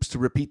stoops to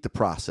repeat the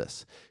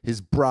process,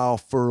 his brow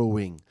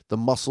furrowing, the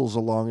muscles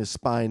along his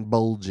spine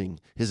bulging,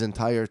 his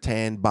entire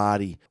tanned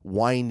body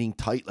winding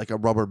tight like a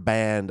rubber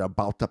band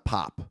about to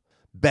pop.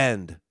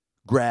 Bend,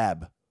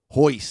 grab,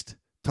 hoist,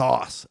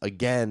 toss,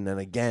 again and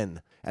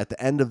again. At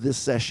the end of this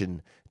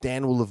session,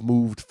 Dan will have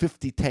moved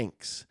 50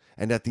 tanks,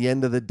 and at the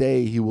end of the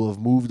day, he will have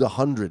moved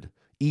 100.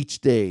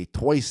 Each day,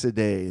 twice a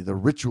day, the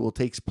ritual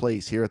takes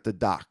place here at the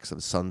docks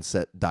of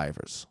Sunset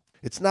Divers.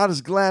 It's not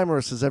as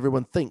glamorous as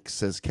everyone thinks,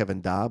 says Kevin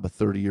Dobb, a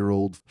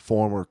 30-year-old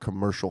former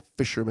commercial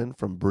fisherman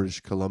from British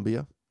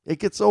Columbia. It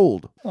gets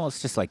old. Well,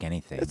 it's just like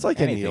anything. It's like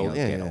any anything old, will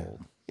yeah, get yeah.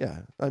 old. Yeah,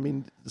 I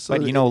mean, so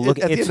But look,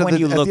 at the it's end when of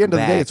you the, look at the end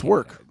back. of the day, it's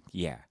work.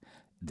 Yeah,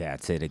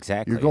 that's it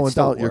exactly. You're going It's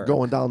still down. You're work.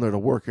 going down there to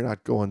work. You're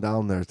not going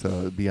down there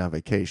to be on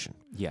vacation.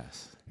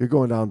 Yes. You're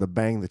going down to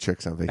bang the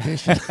chicks on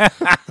vacation,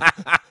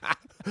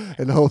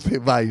 and hope they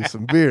buy you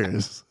some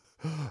beers.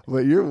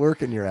 But you're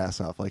working your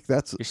ass off. Like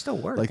that's You're still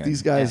working. like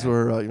these guys yeah.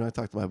 were. I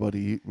talked to my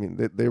buddy. I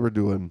mean, they were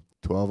doing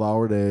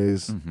 12-hour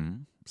days, Mm-hmm.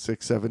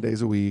 6-7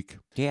 days a week.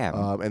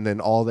 Yeah. And then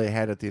all they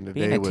had at the end of the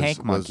Being day a tank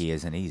was monkey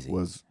isn't easy.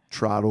 was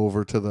trot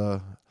over to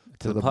the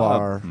the pub.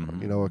 bar,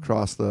 Mhm.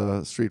 across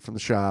the street from the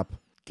shop,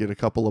 get a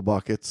couple of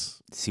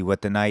buckets, See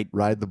what the night.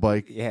 ride the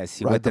bike, Yeah.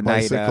 See ride what the the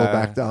night bicycle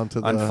back down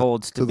to the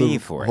unfolds to the be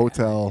for you.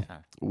 hotel, Yeah.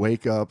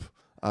 wake up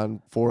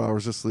on 4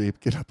 hours of sleep,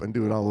 get up and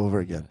do it all over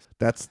again.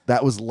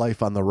 That was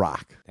life on the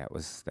Rock.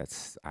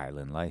 That's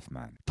island life,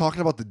 man.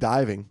 Talking about the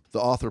diving, the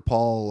author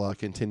Paul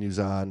continues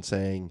on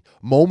saying,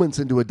 moments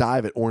into a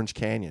dive at Orange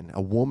Canyon,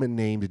 a woman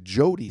named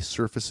Jody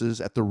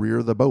surfaces at the rear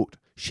of the boat.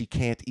 She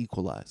can't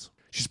equalize.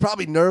 She's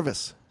probably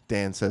nervous,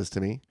 Dan says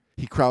to me.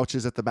 He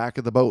crouches at the back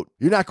of the boat.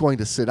 You're not going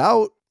to sit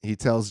out, he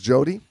tells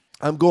Jody.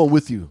 I'm going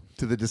with you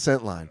to the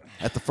descent line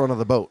at the front of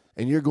the boat,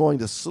 and you're going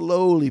to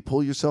slowly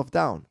pull yourself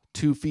down.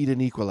 2 feet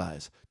and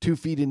equalize, 2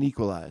 feet and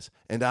equalize,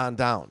 and on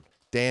down.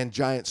 Dan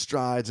giant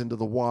strides into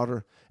the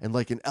water, and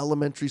like an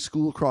elementary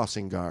school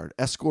crossing guard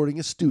escorting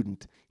a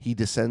student, he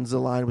descends the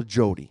line with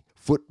Jody,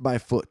 foot by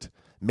foot,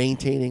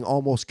 maintaining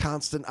almost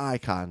constant eye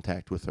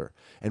contact with her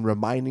and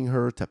reminding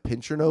her to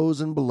pinch her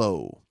nose and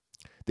blow.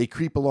 They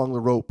creep along the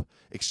rope,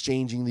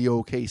 exchanging the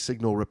OK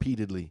signal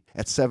repeatedly.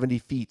 At 70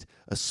 feet,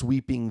 a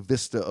sweeping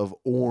vista of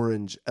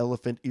orange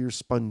elephant ear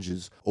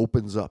sponges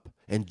opens up,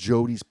 and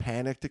Jody's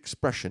panicked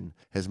expression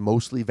has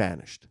mostly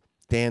vanished.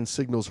 Dan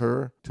signals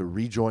her to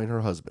rejoin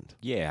her husband.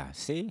 Yeah.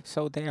 See,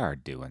 so they are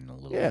doing a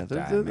little. Yeah,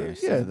 dive there,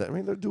 see?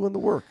 they're doing the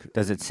work.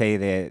 Does it say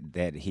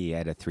that he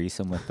had a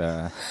threesome with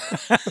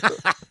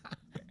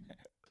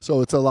So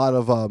it's a lot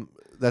of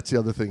that's the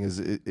other thing is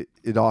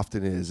it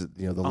often is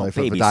the life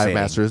of a dive babysitting.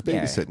 master is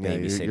Yeah,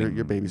 babysitting.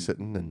 You're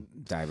babysitting and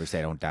divers,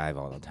 they don't dive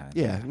all the time.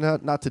 yeah,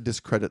 not to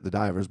discredit the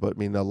divers, but I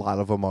mean a lot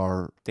of them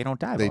are They don't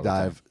dive. they all the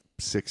time. dive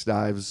 6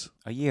 dives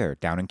a year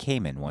down in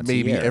Cayman once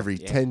maybe a year. every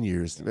 10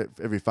 years,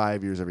 every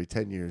 5 years, every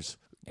 10 years.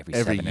 every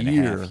Every 7.5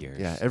 years.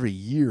 yeah, every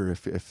year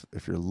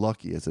if you're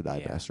lucky as a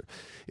dive master,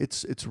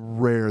 it's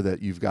rare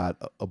that you've got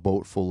a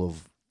boat full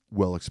of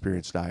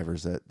well-experienced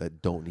divers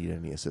that don't need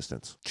any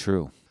assistance.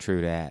 True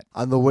that.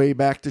 On the way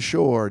back to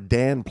shore,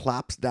 Dan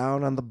plops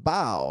down on the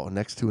bow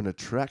next to an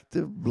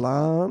attractive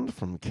blonde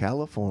from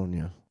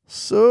California.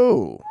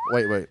 So,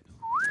 wait.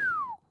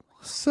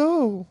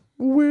 So,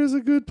 where's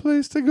a good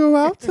place to go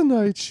out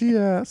tonight? She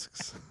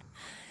asks.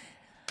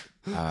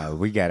 We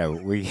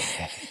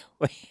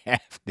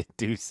have to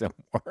do some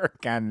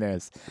work on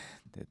this.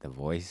 The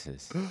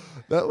voices.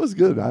 That was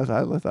good.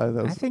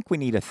 I think we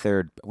need a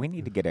third. We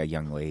need to get a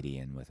young lady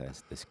in with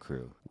us. This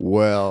crew.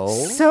 Well,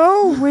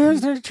 so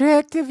where's an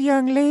attractive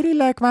young lady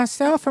like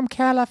myself from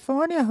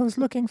California who's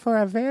looking for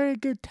a very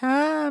good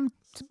time?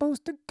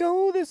 Supposed to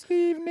go this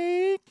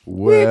evening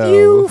with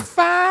you,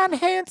 fine,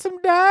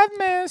 handsome dive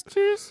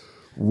masters.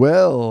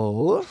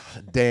 Well,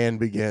 Dan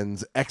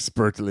begins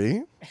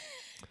expertly.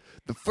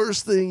 The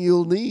first thing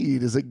you'll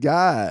need is a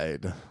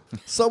guide.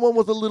 Someone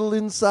with a little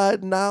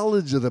inside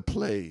knowledge of the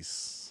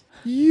place.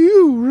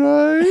 You,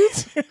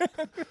 right?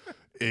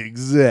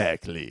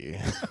 Exactly.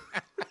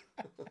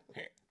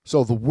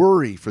 So the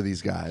worry for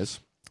these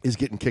guys is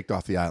getting kicked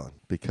off the island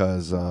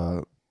because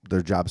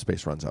their job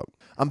space runs out.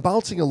 I'm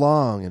bouncing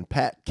along in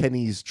Pat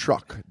Kenny's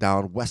truck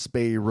down West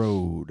Bay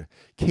Road,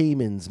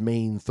 Cayman's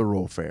main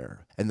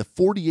thoroughfare, and the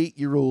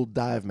 48-year-old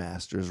dive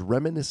master is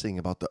reminiscing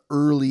about the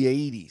early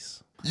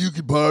 80s. You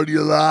could party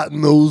a lot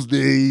in those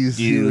days,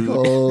 he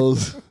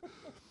recalls.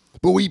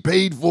 But we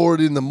paid for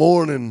it in the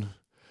morning.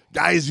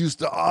 Guys used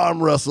to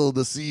arm wrestle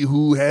to see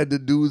who had to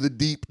do the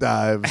deep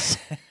dives.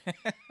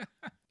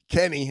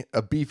 Kenny,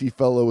 a beefy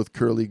fellow with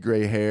curly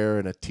gray hair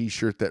and a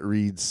T-shirt that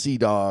reads Sea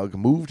Dog,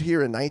 moved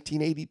here in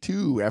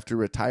 1982 after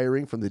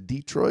retiring from the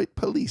Detroit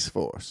police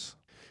force.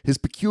 His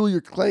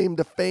peculiar claim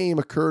to fame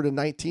occurred in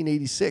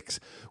 1986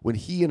 when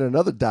he and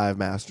another dive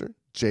master,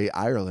 Jay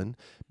Ireland,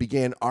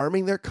 began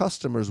arming their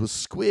customers with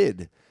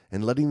squid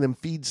and letting them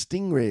feed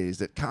stingrays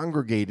that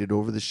congregated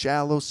over the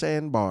shallow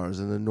sandbars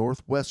in the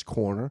northwest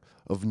corner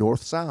of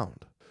North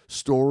Sound.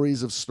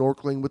 Stories of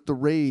snorkeling with the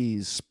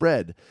rays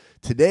spread.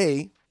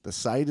 Today, the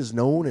site is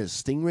known as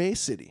Stingray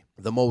City,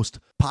 the most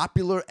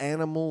popular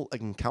animal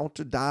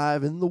encounter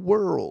dive in the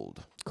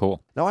world.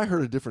 Cool. Now, I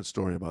heard a different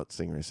story about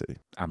Stingray City.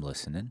 I'm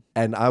listening.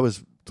 And I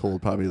was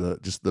told probably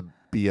just the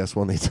BS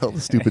one they tell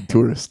the stupid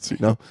tourists,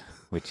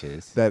 Which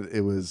is? That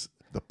it was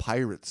the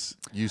pirates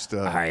used to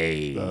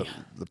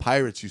the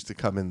pirates used to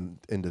come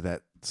into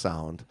that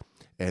sound,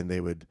 and they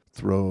would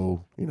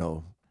throw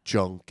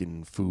junk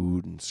and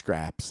food and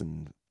scraps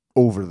and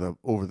over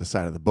the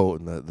side of the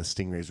boat, and the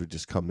stingrays would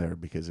just come there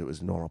because it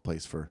was a normal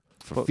place for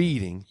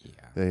feeding.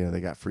 Yeah.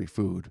 They got free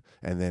food,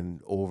 and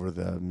then over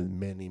the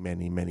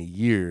many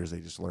years they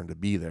just learned to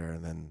be there,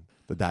 and then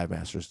the dive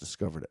masters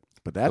discovered it.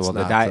 But that's what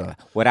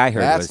I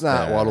heard. That's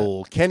not what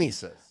old Kenny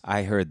says.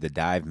 I heard the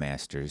dive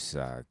masters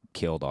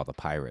killed all the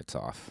pirates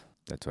off.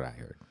 That's what I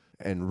heard.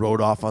 And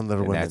rode off on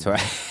their women. That's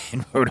why.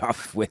 And rode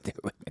off with their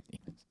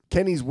women.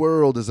 Kenny's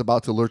world is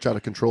about to lurch out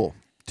of control.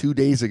 2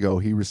 days ago,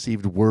 he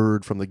received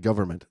word from the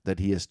government that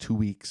he has 2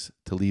 weeks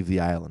to leave the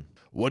island.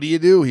 What do you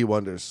do, he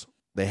wonders.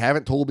 They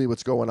haven't told me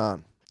what's going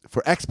on.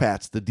 For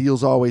expats, the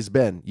deal's always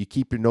been you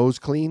keep your nose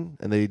clean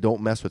and they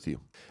don't mess with you.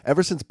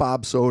 Ever since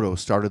Bob Soto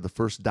started the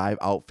first dive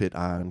outfit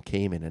on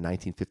Cayman in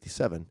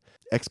 1957,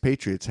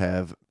 expatriates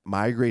have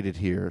migrated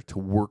here to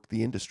work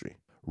the industry.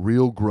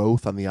 Real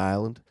growth on the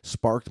island,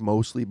 sparked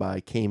mostly by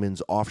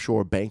Cayman's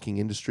offshore banking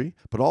industry,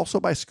 but also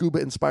by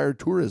scuba-inspired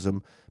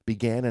tourism,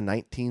 began in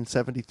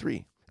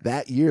 1973.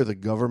 That year, the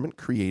government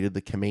created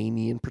the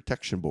Caymanian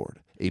Protection Board,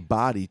 a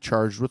body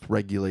charged with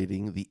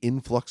regulating the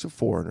influx of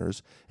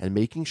foreigners and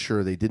making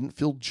sure they didn't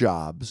fill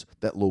jobs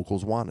that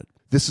locals wanted.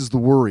 This is the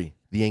worry.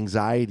 The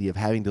anxiety of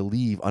having to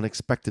leave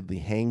unexpectedly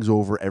hangs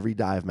over every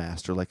dive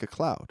master like a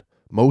cloud.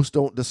 Most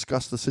don't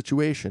discuss the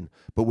situation,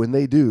 but when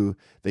they do,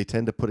 they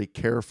tend to put a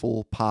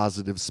careful,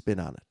 positive spin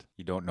on it.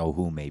 You don't know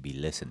who may be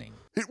listening.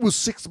 It was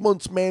 6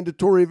 months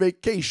mandatory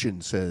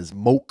vacation, says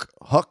Moke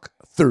Huck,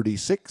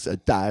 36, a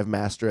dive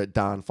master at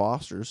Don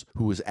Foster's,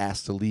 who was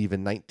asked to leave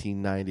in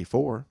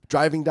 1994.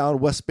 Driving down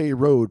West Bay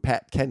Road,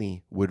 Pat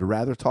Kenny would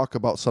rather talk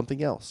about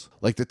something else,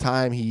 like the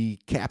time he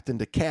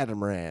captained a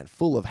catamaran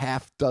full of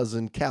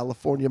half-dozen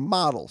California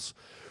models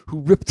who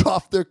ripped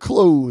off their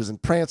clothes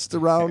and pranced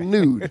around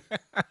nude.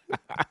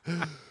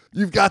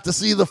 You've got to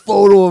see the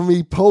photo of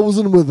me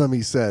posing with them,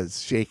 he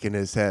says, shaking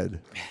his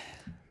head.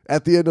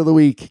 At the end of the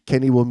week,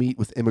 Kenny will meet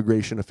with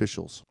immigration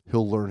officials.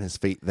 He'll learn his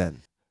fate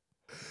then.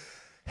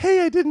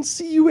 Hey, I didn't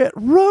see you at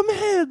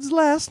Rumheads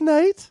last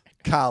night,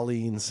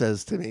 Colleen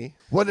says to me.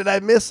 What did I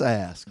miss, I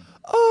ask.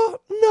 Oh,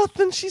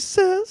 nothing, she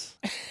says.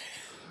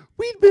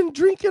 We'd been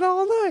drinking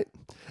all night,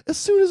 As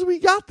soon as we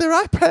got there,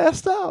 I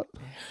passed out.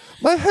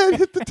 My head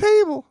hit the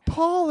table.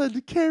 Paul had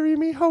to carry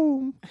me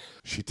home.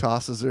 She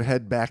tosses her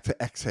head back to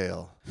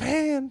exhale.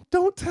 Man,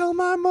 don't tell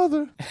my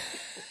mother.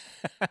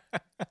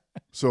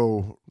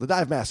 So the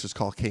dive masters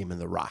call Cayman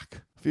the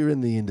Rock. If you're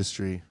in the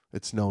industry,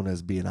 it's known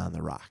as being on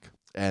the rock.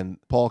 And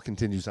Paul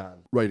continues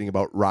on, writing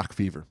about rock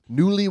fever.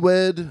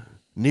 Newlywed,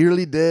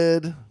 nearly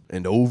dead,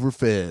 and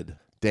overfed.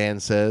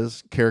 Dan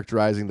says,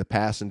 characterizing the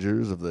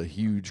passengers of the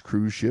huge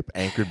cruise ship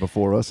anchored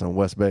before us on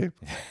West Bay.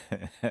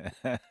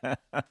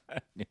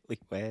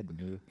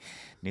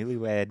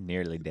 Newlywed,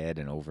 nearly dead,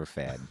 and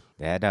overfed.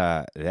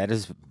 That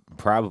is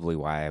probably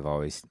why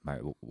my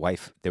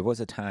wife, there was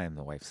a time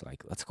the wife's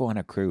like, let's go on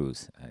a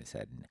cruise. I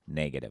said,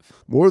 negative.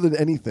 More than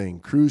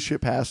anything, cruise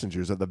ship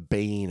passengers are the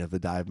bane of the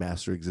dive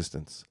master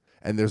existence.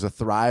 And there's a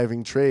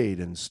thriving trade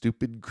in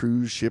stupid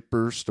cruise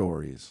shipper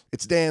stories.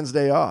 It's Dan's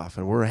day off,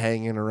 and we're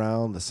hanging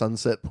around the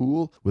Sunset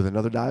Pool with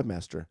another dive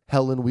master,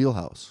 Helen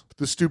Wheelhouse.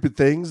 The stupid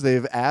things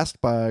they've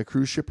asked by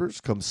cruise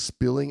shippers come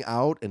spilling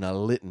out in a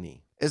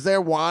litany. Is there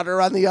water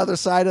on the other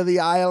side of the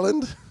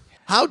island?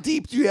 How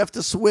deep do you have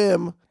to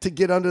swim to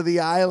get under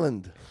the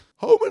island?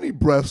 How many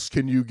breaths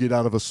can you get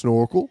out of a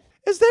snorkel?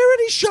 Is there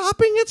any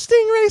shopping at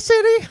Stingray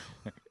City?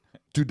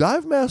 Do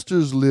dive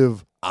masters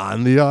live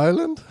on the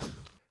island?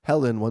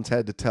 Helen once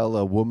had to tell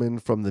a woman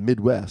from the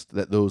Midwest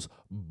that those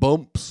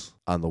bumps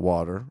on the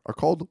water are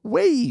called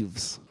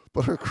waves.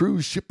 But her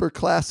cruise shipper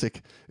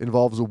classic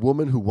involves a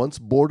woman who once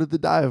boarded the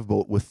dive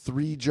boat with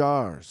 3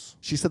 jars.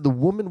 She said the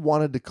woman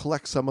wanted to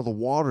collect some of the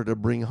water to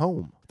bring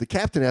home. The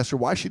captain asked her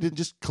why she didn't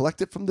just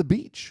collect it from the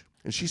beach.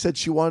 And she said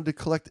she wanted to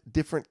collect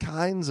different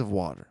kinds of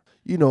water.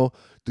 You know,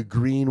 the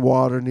green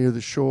water near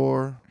the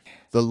shore,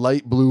 the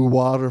light blue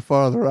water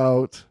farther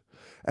out,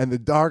 and the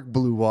dark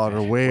blue water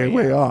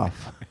way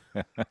off.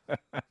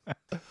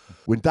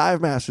 When dive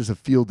masters have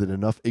fielded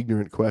enough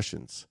ignorant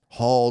questions,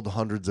 hauled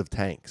hundreds of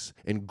tanks,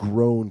 and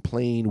grown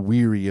plain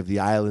weary of the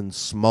island's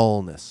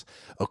smallness,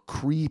 a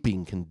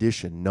creeping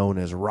condition known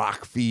as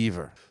rock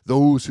fever,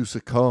 those who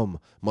succumb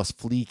must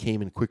flee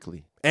Cayman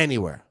quickly.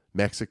 Anywhere.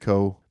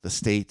 Mexico, the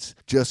States,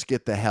 just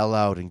get the hell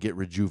out and get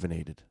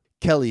rejuvenated.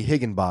 Kelly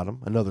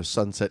Higginbottom, another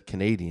Sunset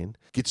Canadian,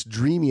 gets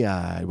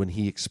dreamy-eyed when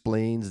he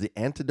explains the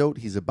antidote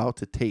he's about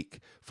to take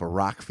for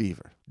rock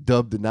fever.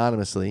 Dubbed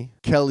anonymously,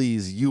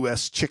 Kelly's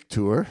U.S. Chick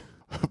Tour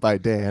by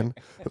Dan,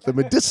 the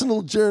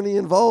medicinal journey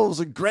involves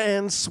a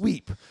grand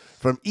sweep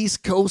from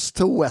East Coast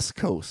to West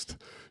Coast,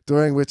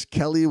 during which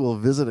Kelly will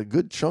visit a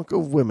good chunk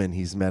of women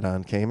he's met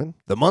on Cayman.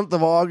 The month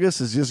of August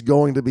is just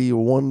going to be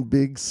one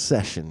big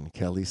session,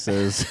 Kelly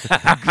says,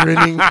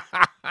 grinning.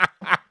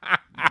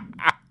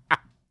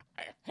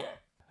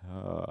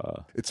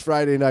 It's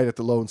Friday night at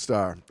the Lone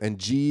Star, and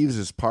Jeeves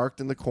is parked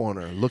in the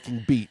corner,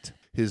 looking beat.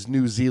 His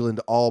New Zealand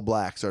All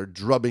Blacks are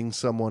drubbing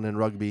someone in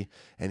rugby,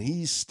 and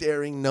he's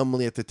staring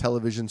numbly at the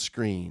television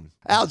screen.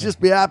 I'll just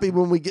be happy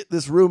when we get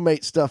this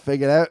roommate stuff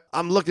figured out.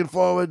 I'm looking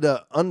forward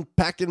to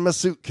unpacking my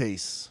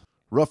suitcase.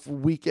 Rough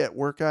week at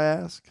work, I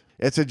ask.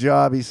 It's a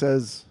job, he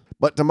says,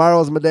 but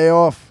tomorrow's my day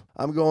off.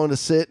 I'm going to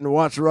sit and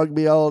watch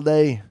rugby all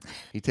day.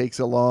 He takes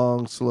a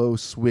long, slow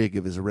swig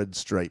of his red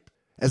stripe.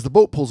 As the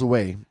boat pulls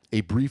away, a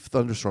brief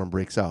thunderstorm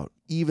breaks out,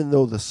 even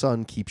though the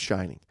sun keeps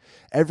shining.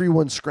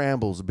 Everyone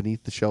scrambles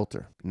beneath the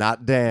shelter.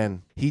 Not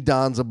Dan. He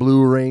dons a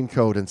blue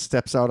raincoat and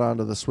steps out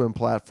onto the swim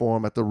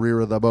platform at the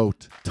rear of the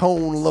boat.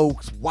 Tone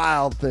Loc's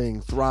Wild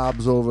Thing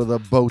throbs over the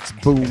boat's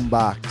boom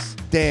box.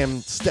 Dan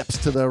steps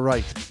to the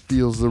right,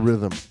 feels the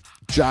rhythm,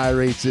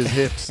 gyrates his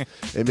hips,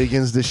 and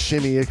begins to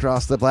shimmy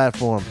across the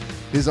platform,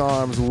 his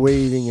arms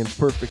waving in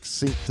perfect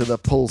sync to the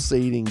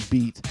pulsating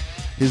beat,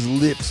 his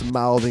lips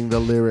mouthing the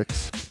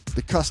lyrics.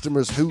 The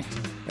customers hoot,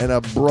 and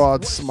a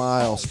broad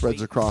smile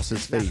spreads across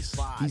his face.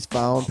 He's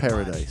found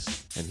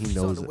paradise, and he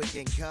knows it.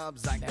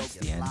 That's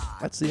the end.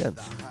 That's the end.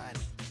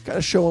 Got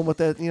to show him what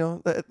that,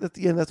 at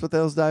the end, that's what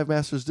those dive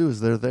masters do, is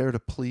they're there to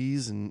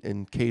please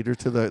and cater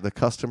to the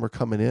customer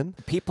coming in.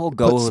 People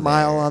go put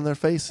smile there. on their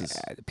faces.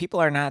 People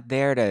are not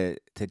there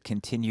to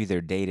continue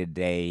their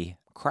day-to-day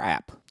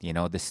crap,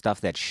 the stuff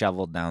that's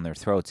shoveled down their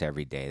throats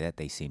every day that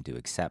they seem to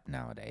accept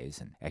nowadays.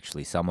 And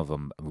actually, some of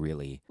them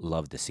really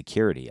love the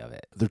security of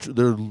it.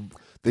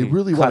 They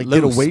really want to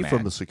get away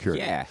from the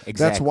security. Yeah, exactly.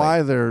 That's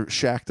why they're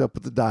shacked up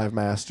with the dive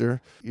master,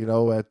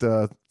 at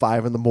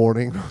 5 in the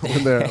morning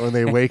when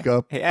they wake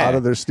up out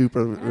of their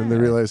stupor and they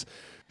realize,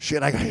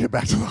 shit, I got to get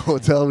back to the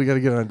hotel. We got to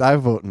get on a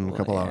dive boat in a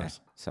couple hours.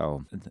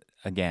 So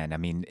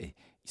again,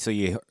 so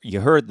you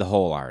heard the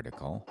whole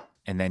article.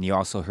 And then you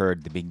also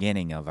heard the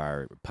beginning of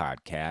our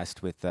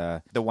podcast with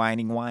the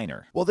whining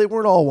whiner. Well, they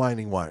weren't all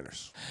whining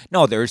whiners.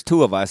 No, there's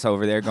 2 of us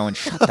over there going,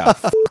 shut the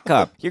fuck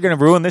up. You're going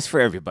to ruin this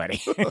for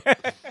everybody.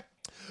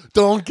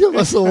 Don't give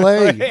us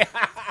away. Yeah.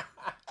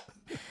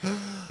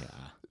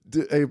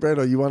 Hey,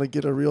 Brando, you want to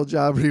get a real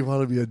job or you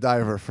want to be a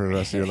diver for the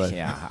rest of your life?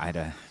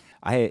 Yeah,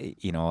 I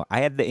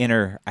had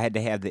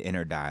to have the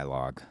inner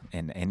dialogue,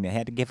 and I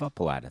had to give up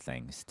a lot of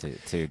things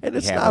to And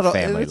it's have a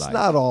family it's life.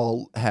 not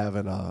all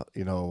having a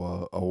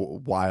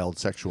wild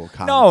sexual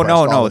conquest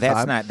No, all the that's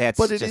time. not. That's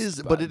But it just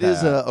is. But it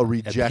is a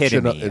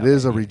rejection. epitome It of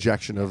is it. a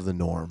rejection of the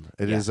norm.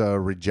 It is a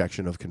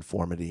rejection of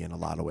conformity in a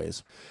lot of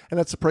ways, and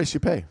that's the price you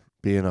pay.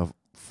 Being a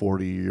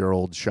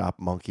 40-year-old shop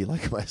monkey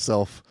like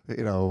myself, You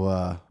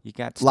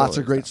got lots stories,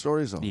 of great though.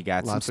 stories. Though You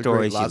got lots some of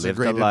great- stories. You lots of lived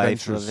great a life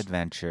adventures. of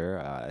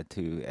adventure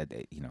to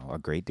a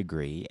great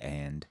degree,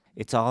 and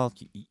it's all.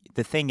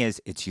 The thing is,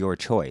 it's your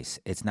choice.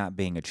 It's not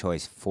being a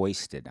choice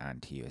foisted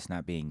onto you. It's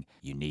not being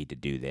you need to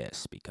do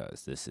this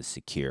because this is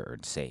secure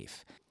and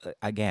safe.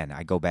 Again,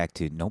 I go back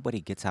to nobody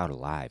gets out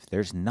alive.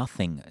 There's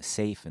nothing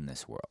safe in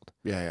this world.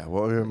 Yeah.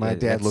 Well, my Yeah,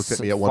 dad that's looked at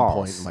me at one point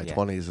false, in my yeah.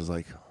 20s. Is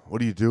like, "What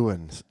are you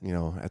doing?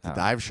 At the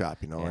dive shop?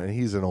 yeah. And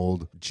he's an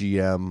old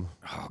GM,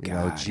 Oh,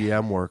 God.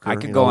 GM worker. I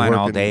could go on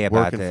all working- day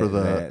about working for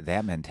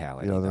that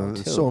mentality. though,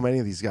 there's too. so many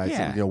of these guys,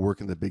 Yeah.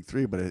 working the big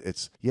three, but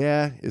it's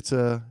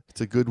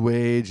a good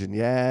wage, and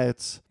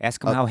it's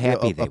Ask them how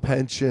happy they a were.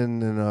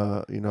 pension and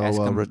Ask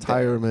 'em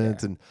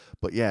retirement, yeah.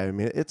 but I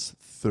mean, it's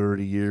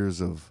 30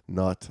 years of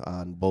nut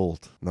on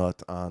bolt.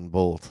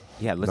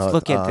 Yeah, let's nut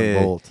look at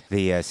on bolt.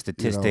 the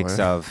statistics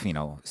eh? of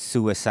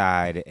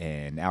suicide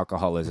and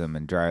alcoholism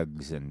and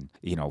drugs and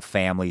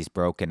families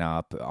broken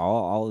up,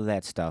 all of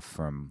that stuff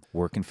from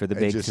working for the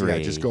big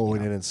three. Just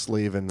going in and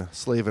slaving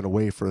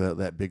away for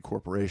that big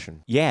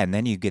corporation. Yeah, and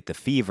then you get the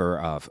fever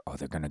of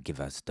they're going to give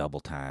us double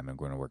time and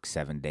we're going to work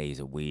 7 days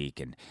a week,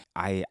 and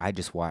I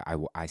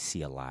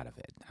see a lot of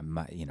it.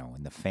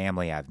 In the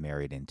family I've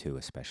married into,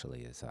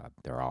 especially, is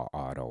they're all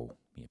auto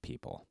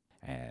people.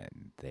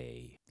 And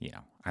they,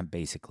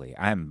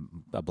 I'm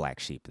a black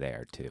sheep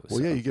there too. Well,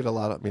 so. you get a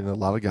lot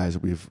of guys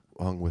that we've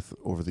hung with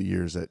over the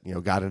years that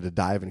got into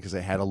diving because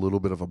they had a little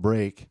bit of a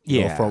break,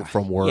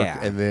 from work, Yeah.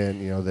 and then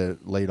they're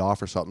laid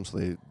off or something,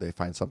 so they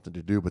find something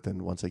to do. But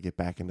then once they get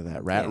back into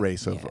that rat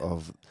race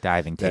of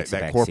diving takes that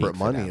a back corporate seat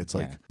for money, them. it's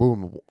like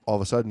boom, all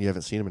of a sudden you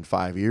haven't seen them in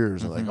 5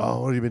 years, and like,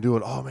 oh, what have you been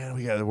doing? Oh man,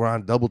 we're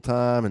on double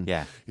time, and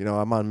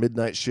I'm on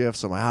midnight shift,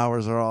 so my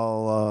hours are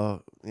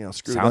all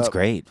screwed Sounds up.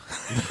 great.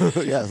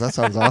 Yeah, that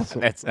sounds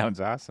awesome. That sounds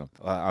awesome.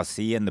 I'll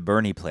see you in the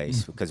Bernie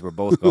place because we're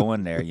both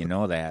going there. You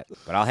know that.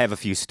 But I'll have a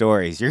few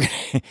stories.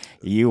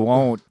 You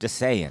won't. Just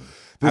saying.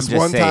 This I'm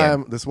just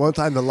saying. one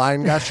time the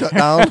line got shut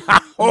down.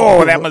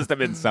 Oh, that must have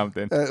been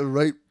something.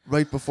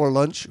 Right before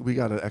lunch, we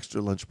got an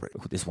extra lunch break.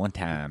 This one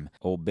time,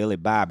 old Billy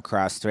Bob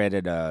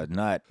cross-threaded a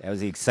nut. That was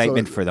the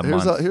excitement for the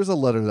month. Here's a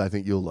letter that I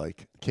think you'll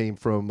like. Came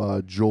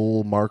from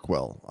Joel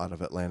Markwell out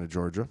of Atlanta,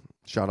 Georgia.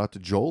 Shout out to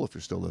Joel if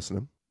you're still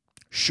listening.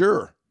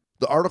 Sure,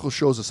 the article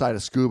shows a side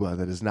of Scuba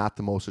that is not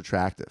the most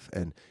attractive.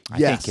 And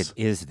yes, I think it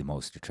is the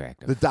most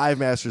attractive. the dive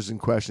masters in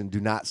question do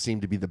not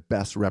seem to be the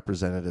best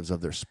representatives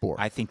of their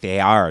sport. I think they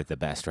are the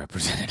best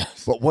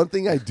representatives. But one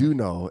thing I do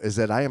know is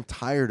that I am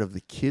tired of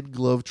the kid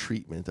glove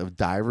treatment of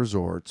dive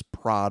resorts,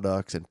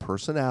 products, and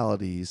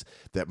personalities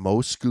that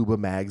most scuba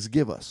mags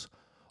give us.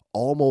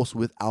 Almost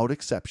without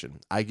exception,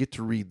 I get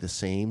to read the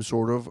same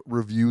sort of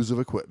reviews of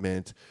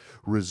equipment,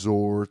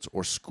 resorts,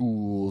 or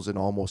schools in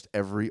almost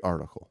every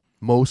article.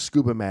 Most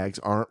scuba mags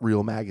aren't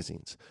real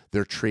magazines.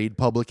 They're trade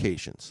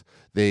publications.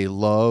 They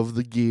love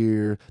the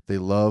gear, they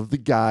love the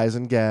guys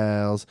and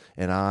gals,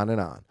 and on and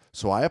on.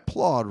 So I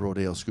applaud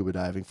Rodale Scuba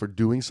Diving for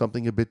doing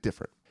something a bit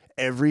different.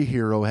 Every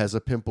hero has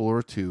a pimple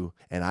or two,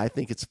 and I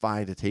think it's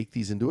fine to take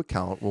these into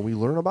account when we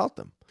learn about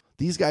them.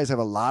 These guys have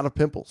a lot of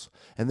pimples,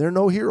 and they're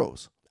no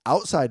heroes.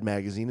 Outside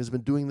Magazine has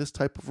been doing this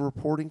type of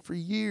reporting for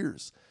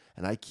years,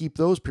 and I keep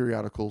those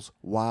periodicals.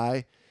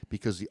 Why?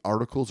 Because the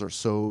articles are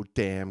so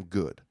damn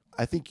good.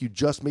 I think you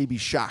just may be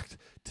shocked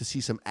to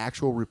see some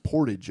actual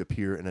reportage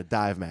appear in a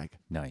dive mag.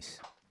 Nice.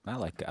 I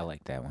like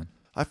that one.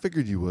 I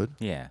figured you would.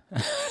 Yeah.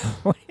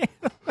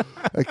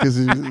 Because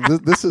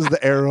this is the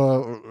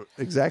era,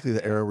 exactly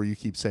the era where you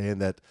keep saying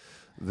that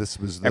this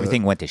was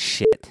Everything went to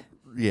shit.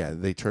 Yeah,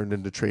 they turned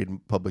into trade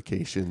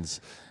publications.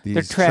 They're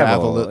These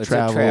travel. It's a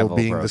travel travel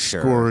being brochure. the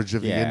scourge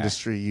of the Yeah.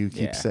 industry. You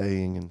keep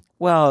saying, and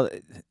Well,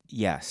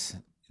 yes.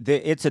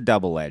 It's a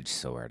double-edged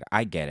sword.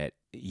 I get it.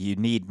 You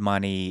need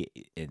money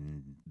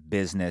in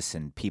business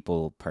and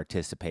people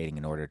participating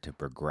in order to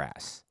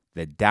progress.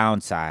 The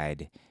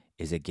downside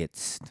is it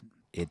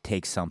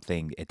takes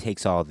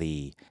all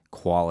the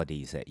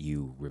qualities that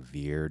you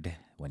revered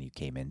when you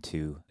came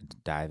into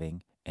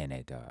diving, and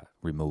it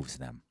removes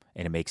them.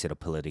 And it makes it a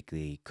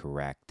politically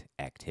correct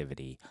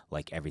activity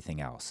like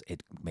everything else.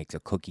 It makes a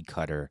cookie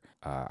cutter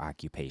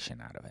occupation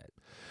out of it.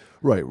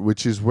 right,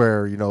 which is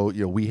where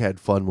we had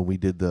fun when we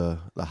did the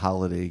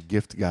holiday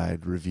gift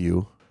guide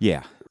review.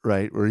 Yeah.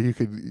 Right, where you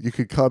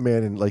could come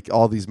in and like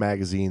all these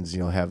magazines,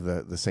 have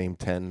the same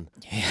 10.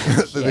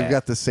 They've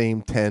got the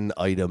same 10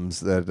 items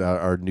that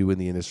are new in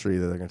the industry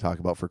that they're going to talk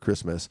about for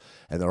Christmas,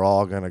 and they're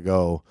all going to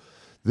go,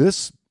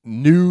 this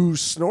new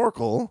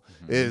snorkel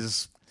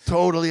is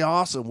totally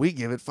awesome. We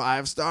give it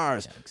 5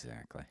 stars. Yeah,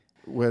 exactly.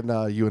 When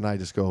you and I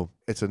just go,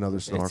 it's another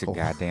snorkel. It's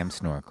a goddamn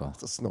snorkel.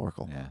 It's a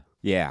snorkel. Yeah.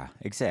 Yeah,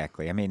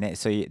 exactly. I mean,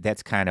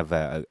 that's kind of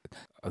a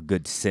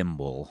good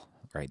symbol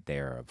right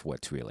there of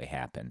what's really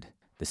happened.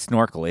 The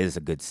snorkel is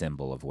a good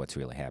symbol of what's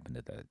really happened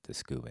to the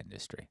scuba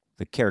industry.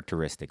 The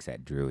characteristics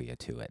that drew you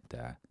to it,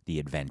 the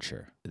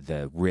adventure,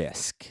 the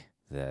risk,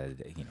 the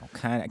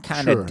kind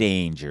Sure. of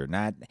danger,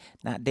 not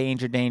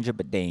danger,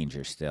 but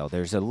danger still.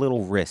 There's a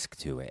little risk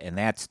to it, and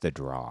that's the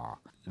draw.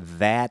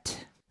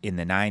 That in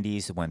the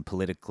 90s when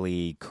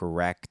politically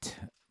correct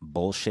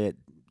bullshit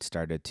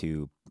started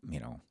to,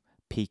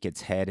 peek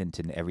its head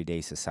into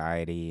everyday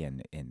society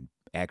and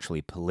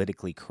actually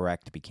politically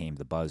correct became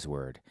the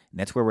buzzword. And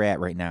that's where we're at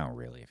right now,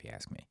 really, if you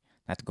ask me.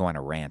 Not to go on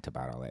a rant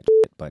about all that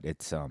shit, but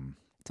it's on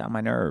my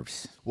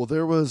nerves. Well,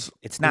 there was...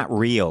 It's not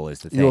real is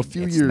the thing. a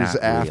few It's years not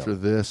after real.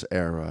 this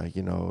era,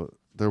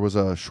 there was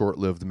a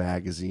short-lived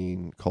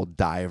magazine called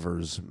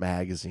Divers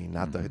Magazine,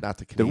 not the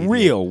The Canadian,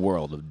 real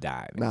world of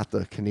diving. not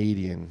the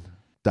Canadian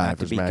Not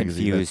to Divers be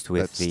Magazine. confused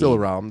with that's the- still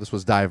around. This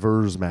was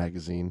Divers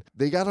Magazine.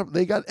 They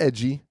got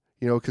edgy,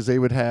 because they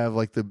would have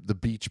like the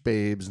beach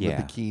babes and Yeah.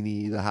 the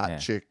bikini, the hot Yeah.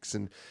 chicks,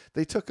 and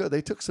they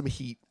took some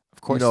heat.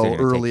 Of course they're gonna take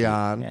early heat.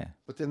 on, Yeah.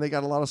 but then they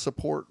got a lot of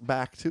support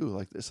back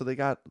too. So they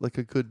got like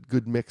a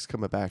good mix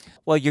coming back.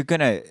 Well, you're going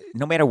to,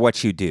 no matter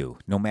what you do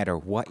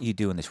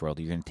in this world,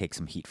 you're going to take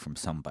some heat from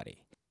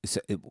somebody.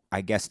 So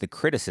I guess the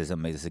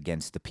criticism is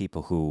against the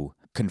people who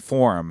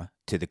conform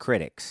to the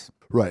critics.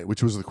 Right,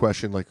 which was the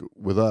question. Like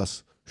with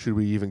us, should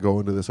we even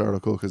go into this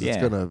article because Yeah.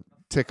 it's gonna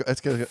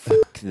it's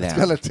them.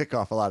 gonna tick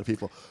off a lot of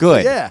people.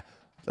 Good. But yeah,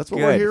 that's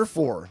what we're Good. here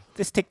for.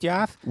 This ticked you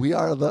off? We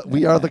are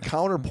the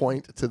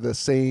counterpoint to the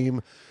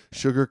same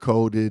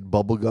sugar-coated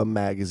bubblegum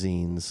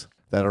magazines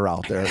that are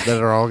out there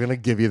that are all gonna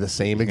give you the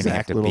same You're going to have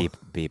exact to little.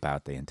 beep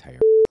out the entire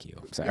you.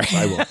 Sorry.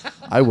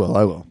 I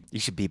will. You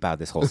should beep out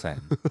this whole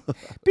sentence.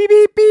 Beep,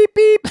 beep, beep,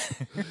 beep.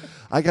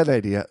 I got an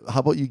idea. How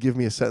about you give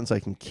me a sentence I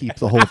can keep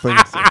the whole thing?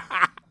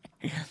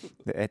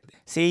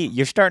 See,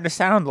 you're starting to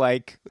sound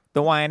like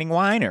the whining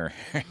whiner.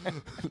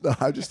 No,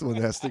 I'm just the one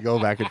that has to go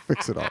back and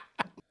fix it all.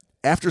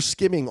 After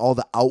skimming all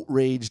the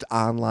outraged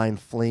online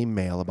flame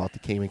mail about the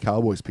Cayman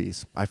Cowboys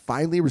piece, I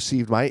finally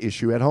received my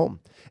issue at home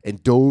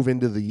and dove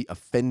into the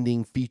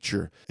offending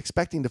feature,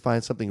 expecting to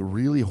find something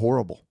really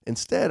horrible.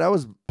 Instead, I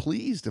was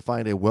pleased to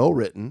find a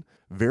well-written,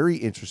 very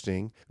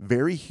interesting,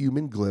 very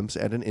human glimpse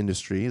at an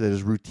industry that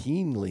is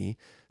routinely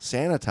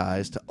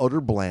sanitized to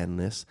utter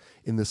blandness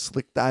in the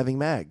slick diving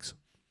mags.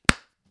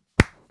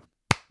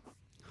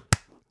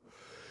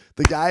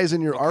 The guys in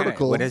your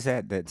article... What is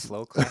that? That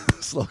slow clap?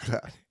 Slow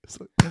clap.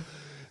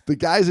 The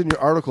guys in your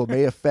article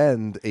may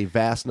offend a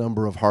vast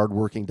number of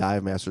hardworking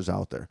dive masters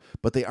out there,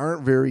 but they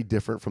aren't very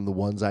different from the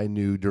ones I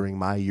knew during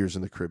my years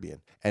in the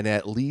Caribbean, and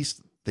at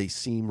least they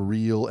seem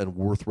real and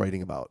worth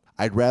writing about.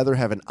 I'd rather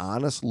have an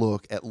honest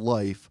look at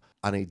life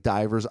on a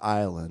diver's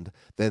island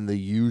than the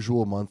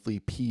usual monthly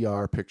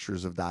PR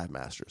pictures of dive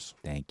masters.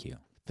 Thank you.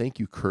 Thank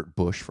you, Kurt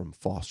Busch from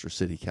Foster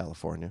City,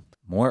 California.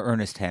 More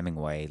Ernest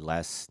Hemingway,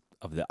 less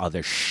of the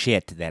other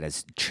shit that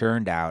is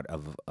churned out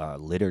of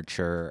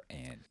literature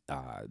and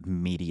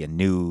media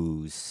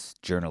news,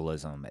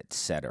 journalism,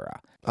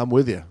 etc. I'm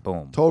with you.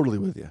 Boom. Totally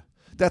with you.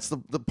 That's the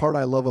part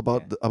I love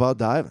about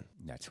diving.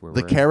 That's where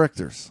The we're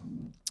characters.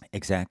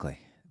 exactly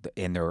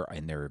in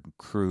their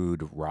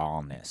crude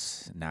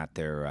rawness, not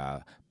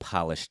their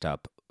polished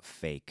up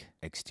fake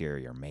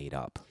exterior made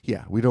up.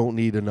 Yeah, we don't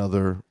need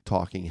another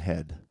talking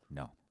head.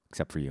 No,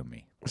 except for you and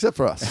me. Except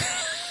for us.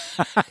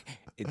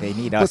 They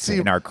need But us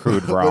in our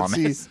crude but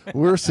rawness. see,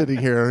 we're sitting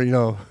here,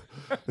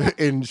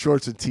 in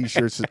shorts and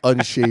t-shirts, and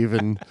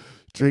unshaven,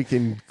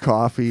 drinking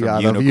coffee From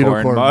out of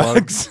unicorn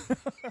mugs.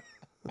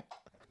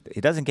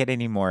 It doesn't get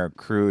any more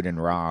crude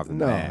and raw than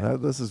that. No,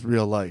 this is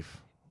real life.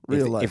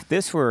 Real life. If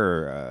this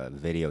were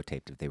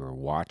videotaped, if they were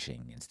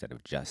watching instead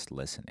of just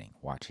listening,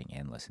 watching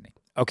and listening.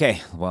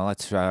 Okay, well,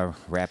 let's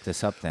wrap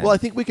this up then. Well, I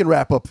think we can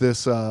wrap up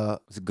this.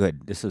 It's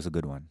good. This was a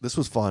good one. This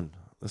was fun.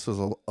 This was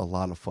a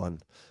lot of fun.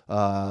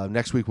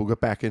 Next week we'll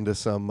get back into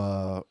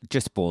some.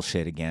 Just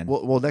bullshit again.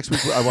 Well, next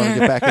week I want to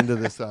get back into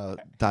this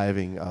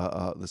diving,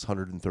 this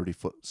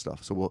 130-foot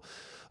stuff. So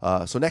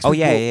we'll. So next. Oh week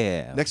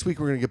yeah. Next week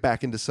we're gonna get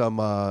back into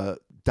some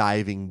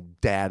diving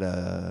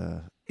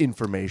data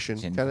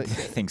information, And kind of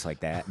things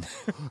like that.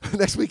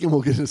 next week, and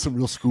we'll get into some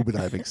real scuba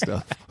diving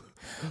stuff.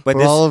 But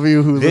For all of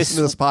you who this- listen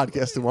to this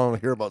podcast and want to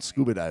hear about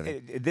scuba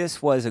diving,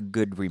 This was a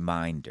good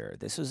reminder.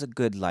 This was a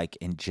good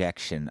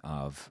injection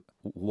of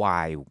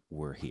why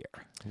we're here,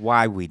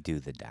 why we do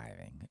the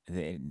diving.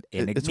 And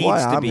it it's needs why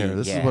to I'm be, here.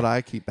 This is what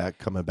I keep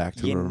coming back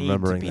to, you and need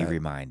remembering to be that.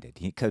 reminded.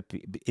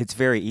 It's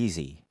very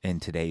easy in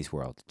today's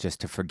world just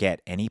to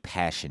forget any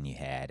passion you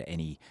had,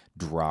 any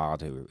draw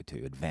to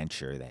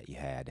adventure that you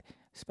had,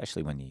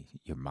 especially when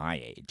you're my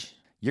age.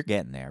 You're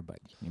getting there, but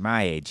you're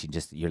my age.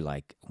 You're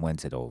like,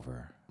 when's it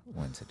over?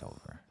 When's it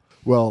over?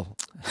 Well,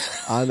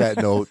 on that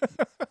note,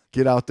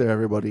 get out there,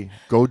 everybody.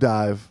 Go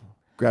dive.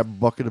 Grab a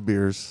bucket of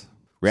beers.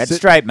 Red Sit-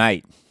 stripe,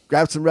 mate.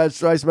 Grab some red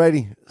stripes,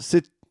 matey.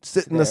 Sit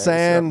in the there,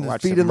 sand,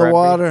 watch feet some in the rugby.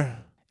 water.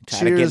 Try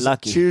to get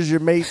lucky. Cheers your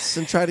mates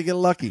and try to get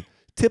lucky.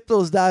 Tip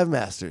those dive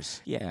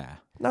masters. Yeah.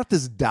 Not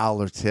this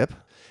dollar tip.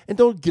 And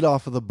don't get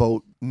off of the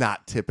boat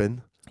not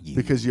tipping You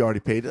because you already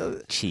paid.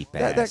 cheap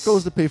That ass.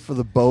 goes to pay for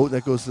the boat.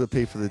 That goes to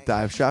pay for the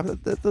dive shop.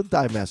 The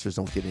dive masters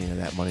don't get any of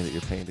that money that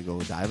you're paying to go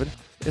diving.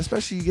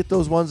 Especially you get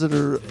those ones that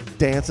are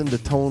dancing to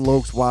Tone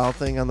Loc's Wild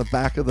Thing on the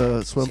back of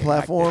the swim Shit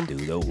like platform. that,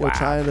 dude. You know, Wow.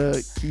 trying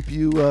to keep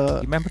you,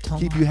 remember Tone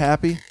keep Loc? you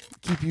happy,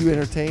 keep you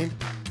entertained.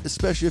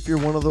 Especially if you're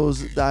one of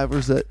those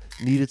divers that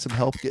needed some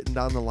help getting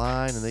down the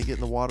line, and they get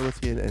in the water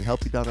with you and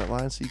help you down that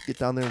line, so you get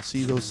down there and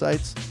see those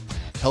sights.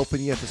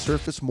 Helping you at the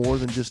surface more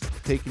than just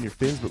taking your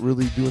fins, but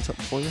really doing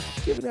something for you.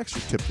 Give an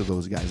extra tip to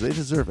those guys. They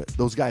deserve it.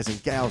 Those guys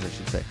and gals, I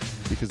should say,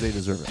 because they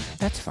deserve it.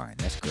 That's fine.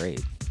 That's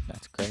great.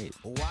 That's great.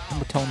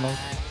 Remember Tone Loc?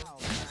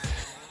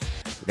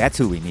 That's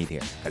who we need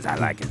here, because I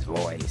like his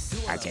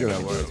voice. I can't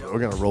even do We're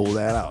gonna roll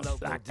that out.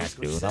 like that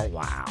dude a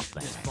wild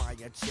thing.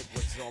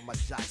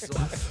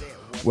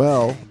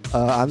 Well,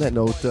 on that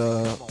note,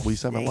 will you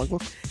sign my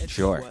logbook?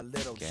 Sure.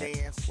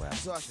 Get well.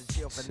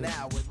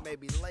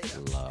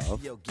 Love.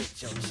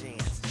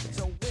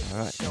 All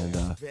right,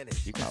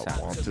 and You can I sign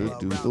want it. to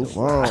do the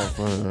world.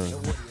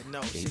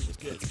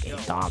 He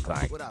talk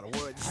like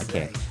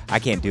I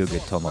can't do a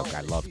good Tone Loc.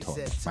 I love Tone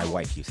Loc. My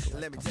wife used to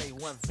like Tone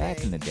Loc.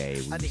 Back in the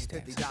day, we used to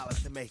have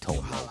something like Tone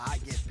Loc,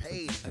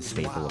 a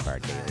staple of our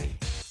daily.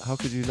 How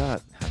could you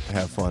not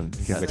have fun?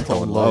 You got With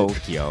Tone Tone Loc.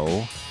 Loc,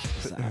 yo.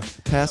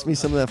 Pass me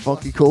some of that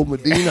funky cold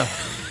Medina.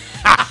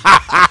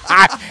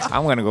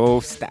 I'm gonna go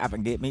stop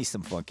and get me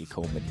some funky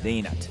cold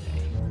Medina today.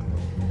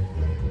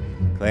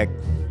 Click.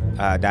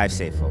 Dive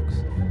safe, folks.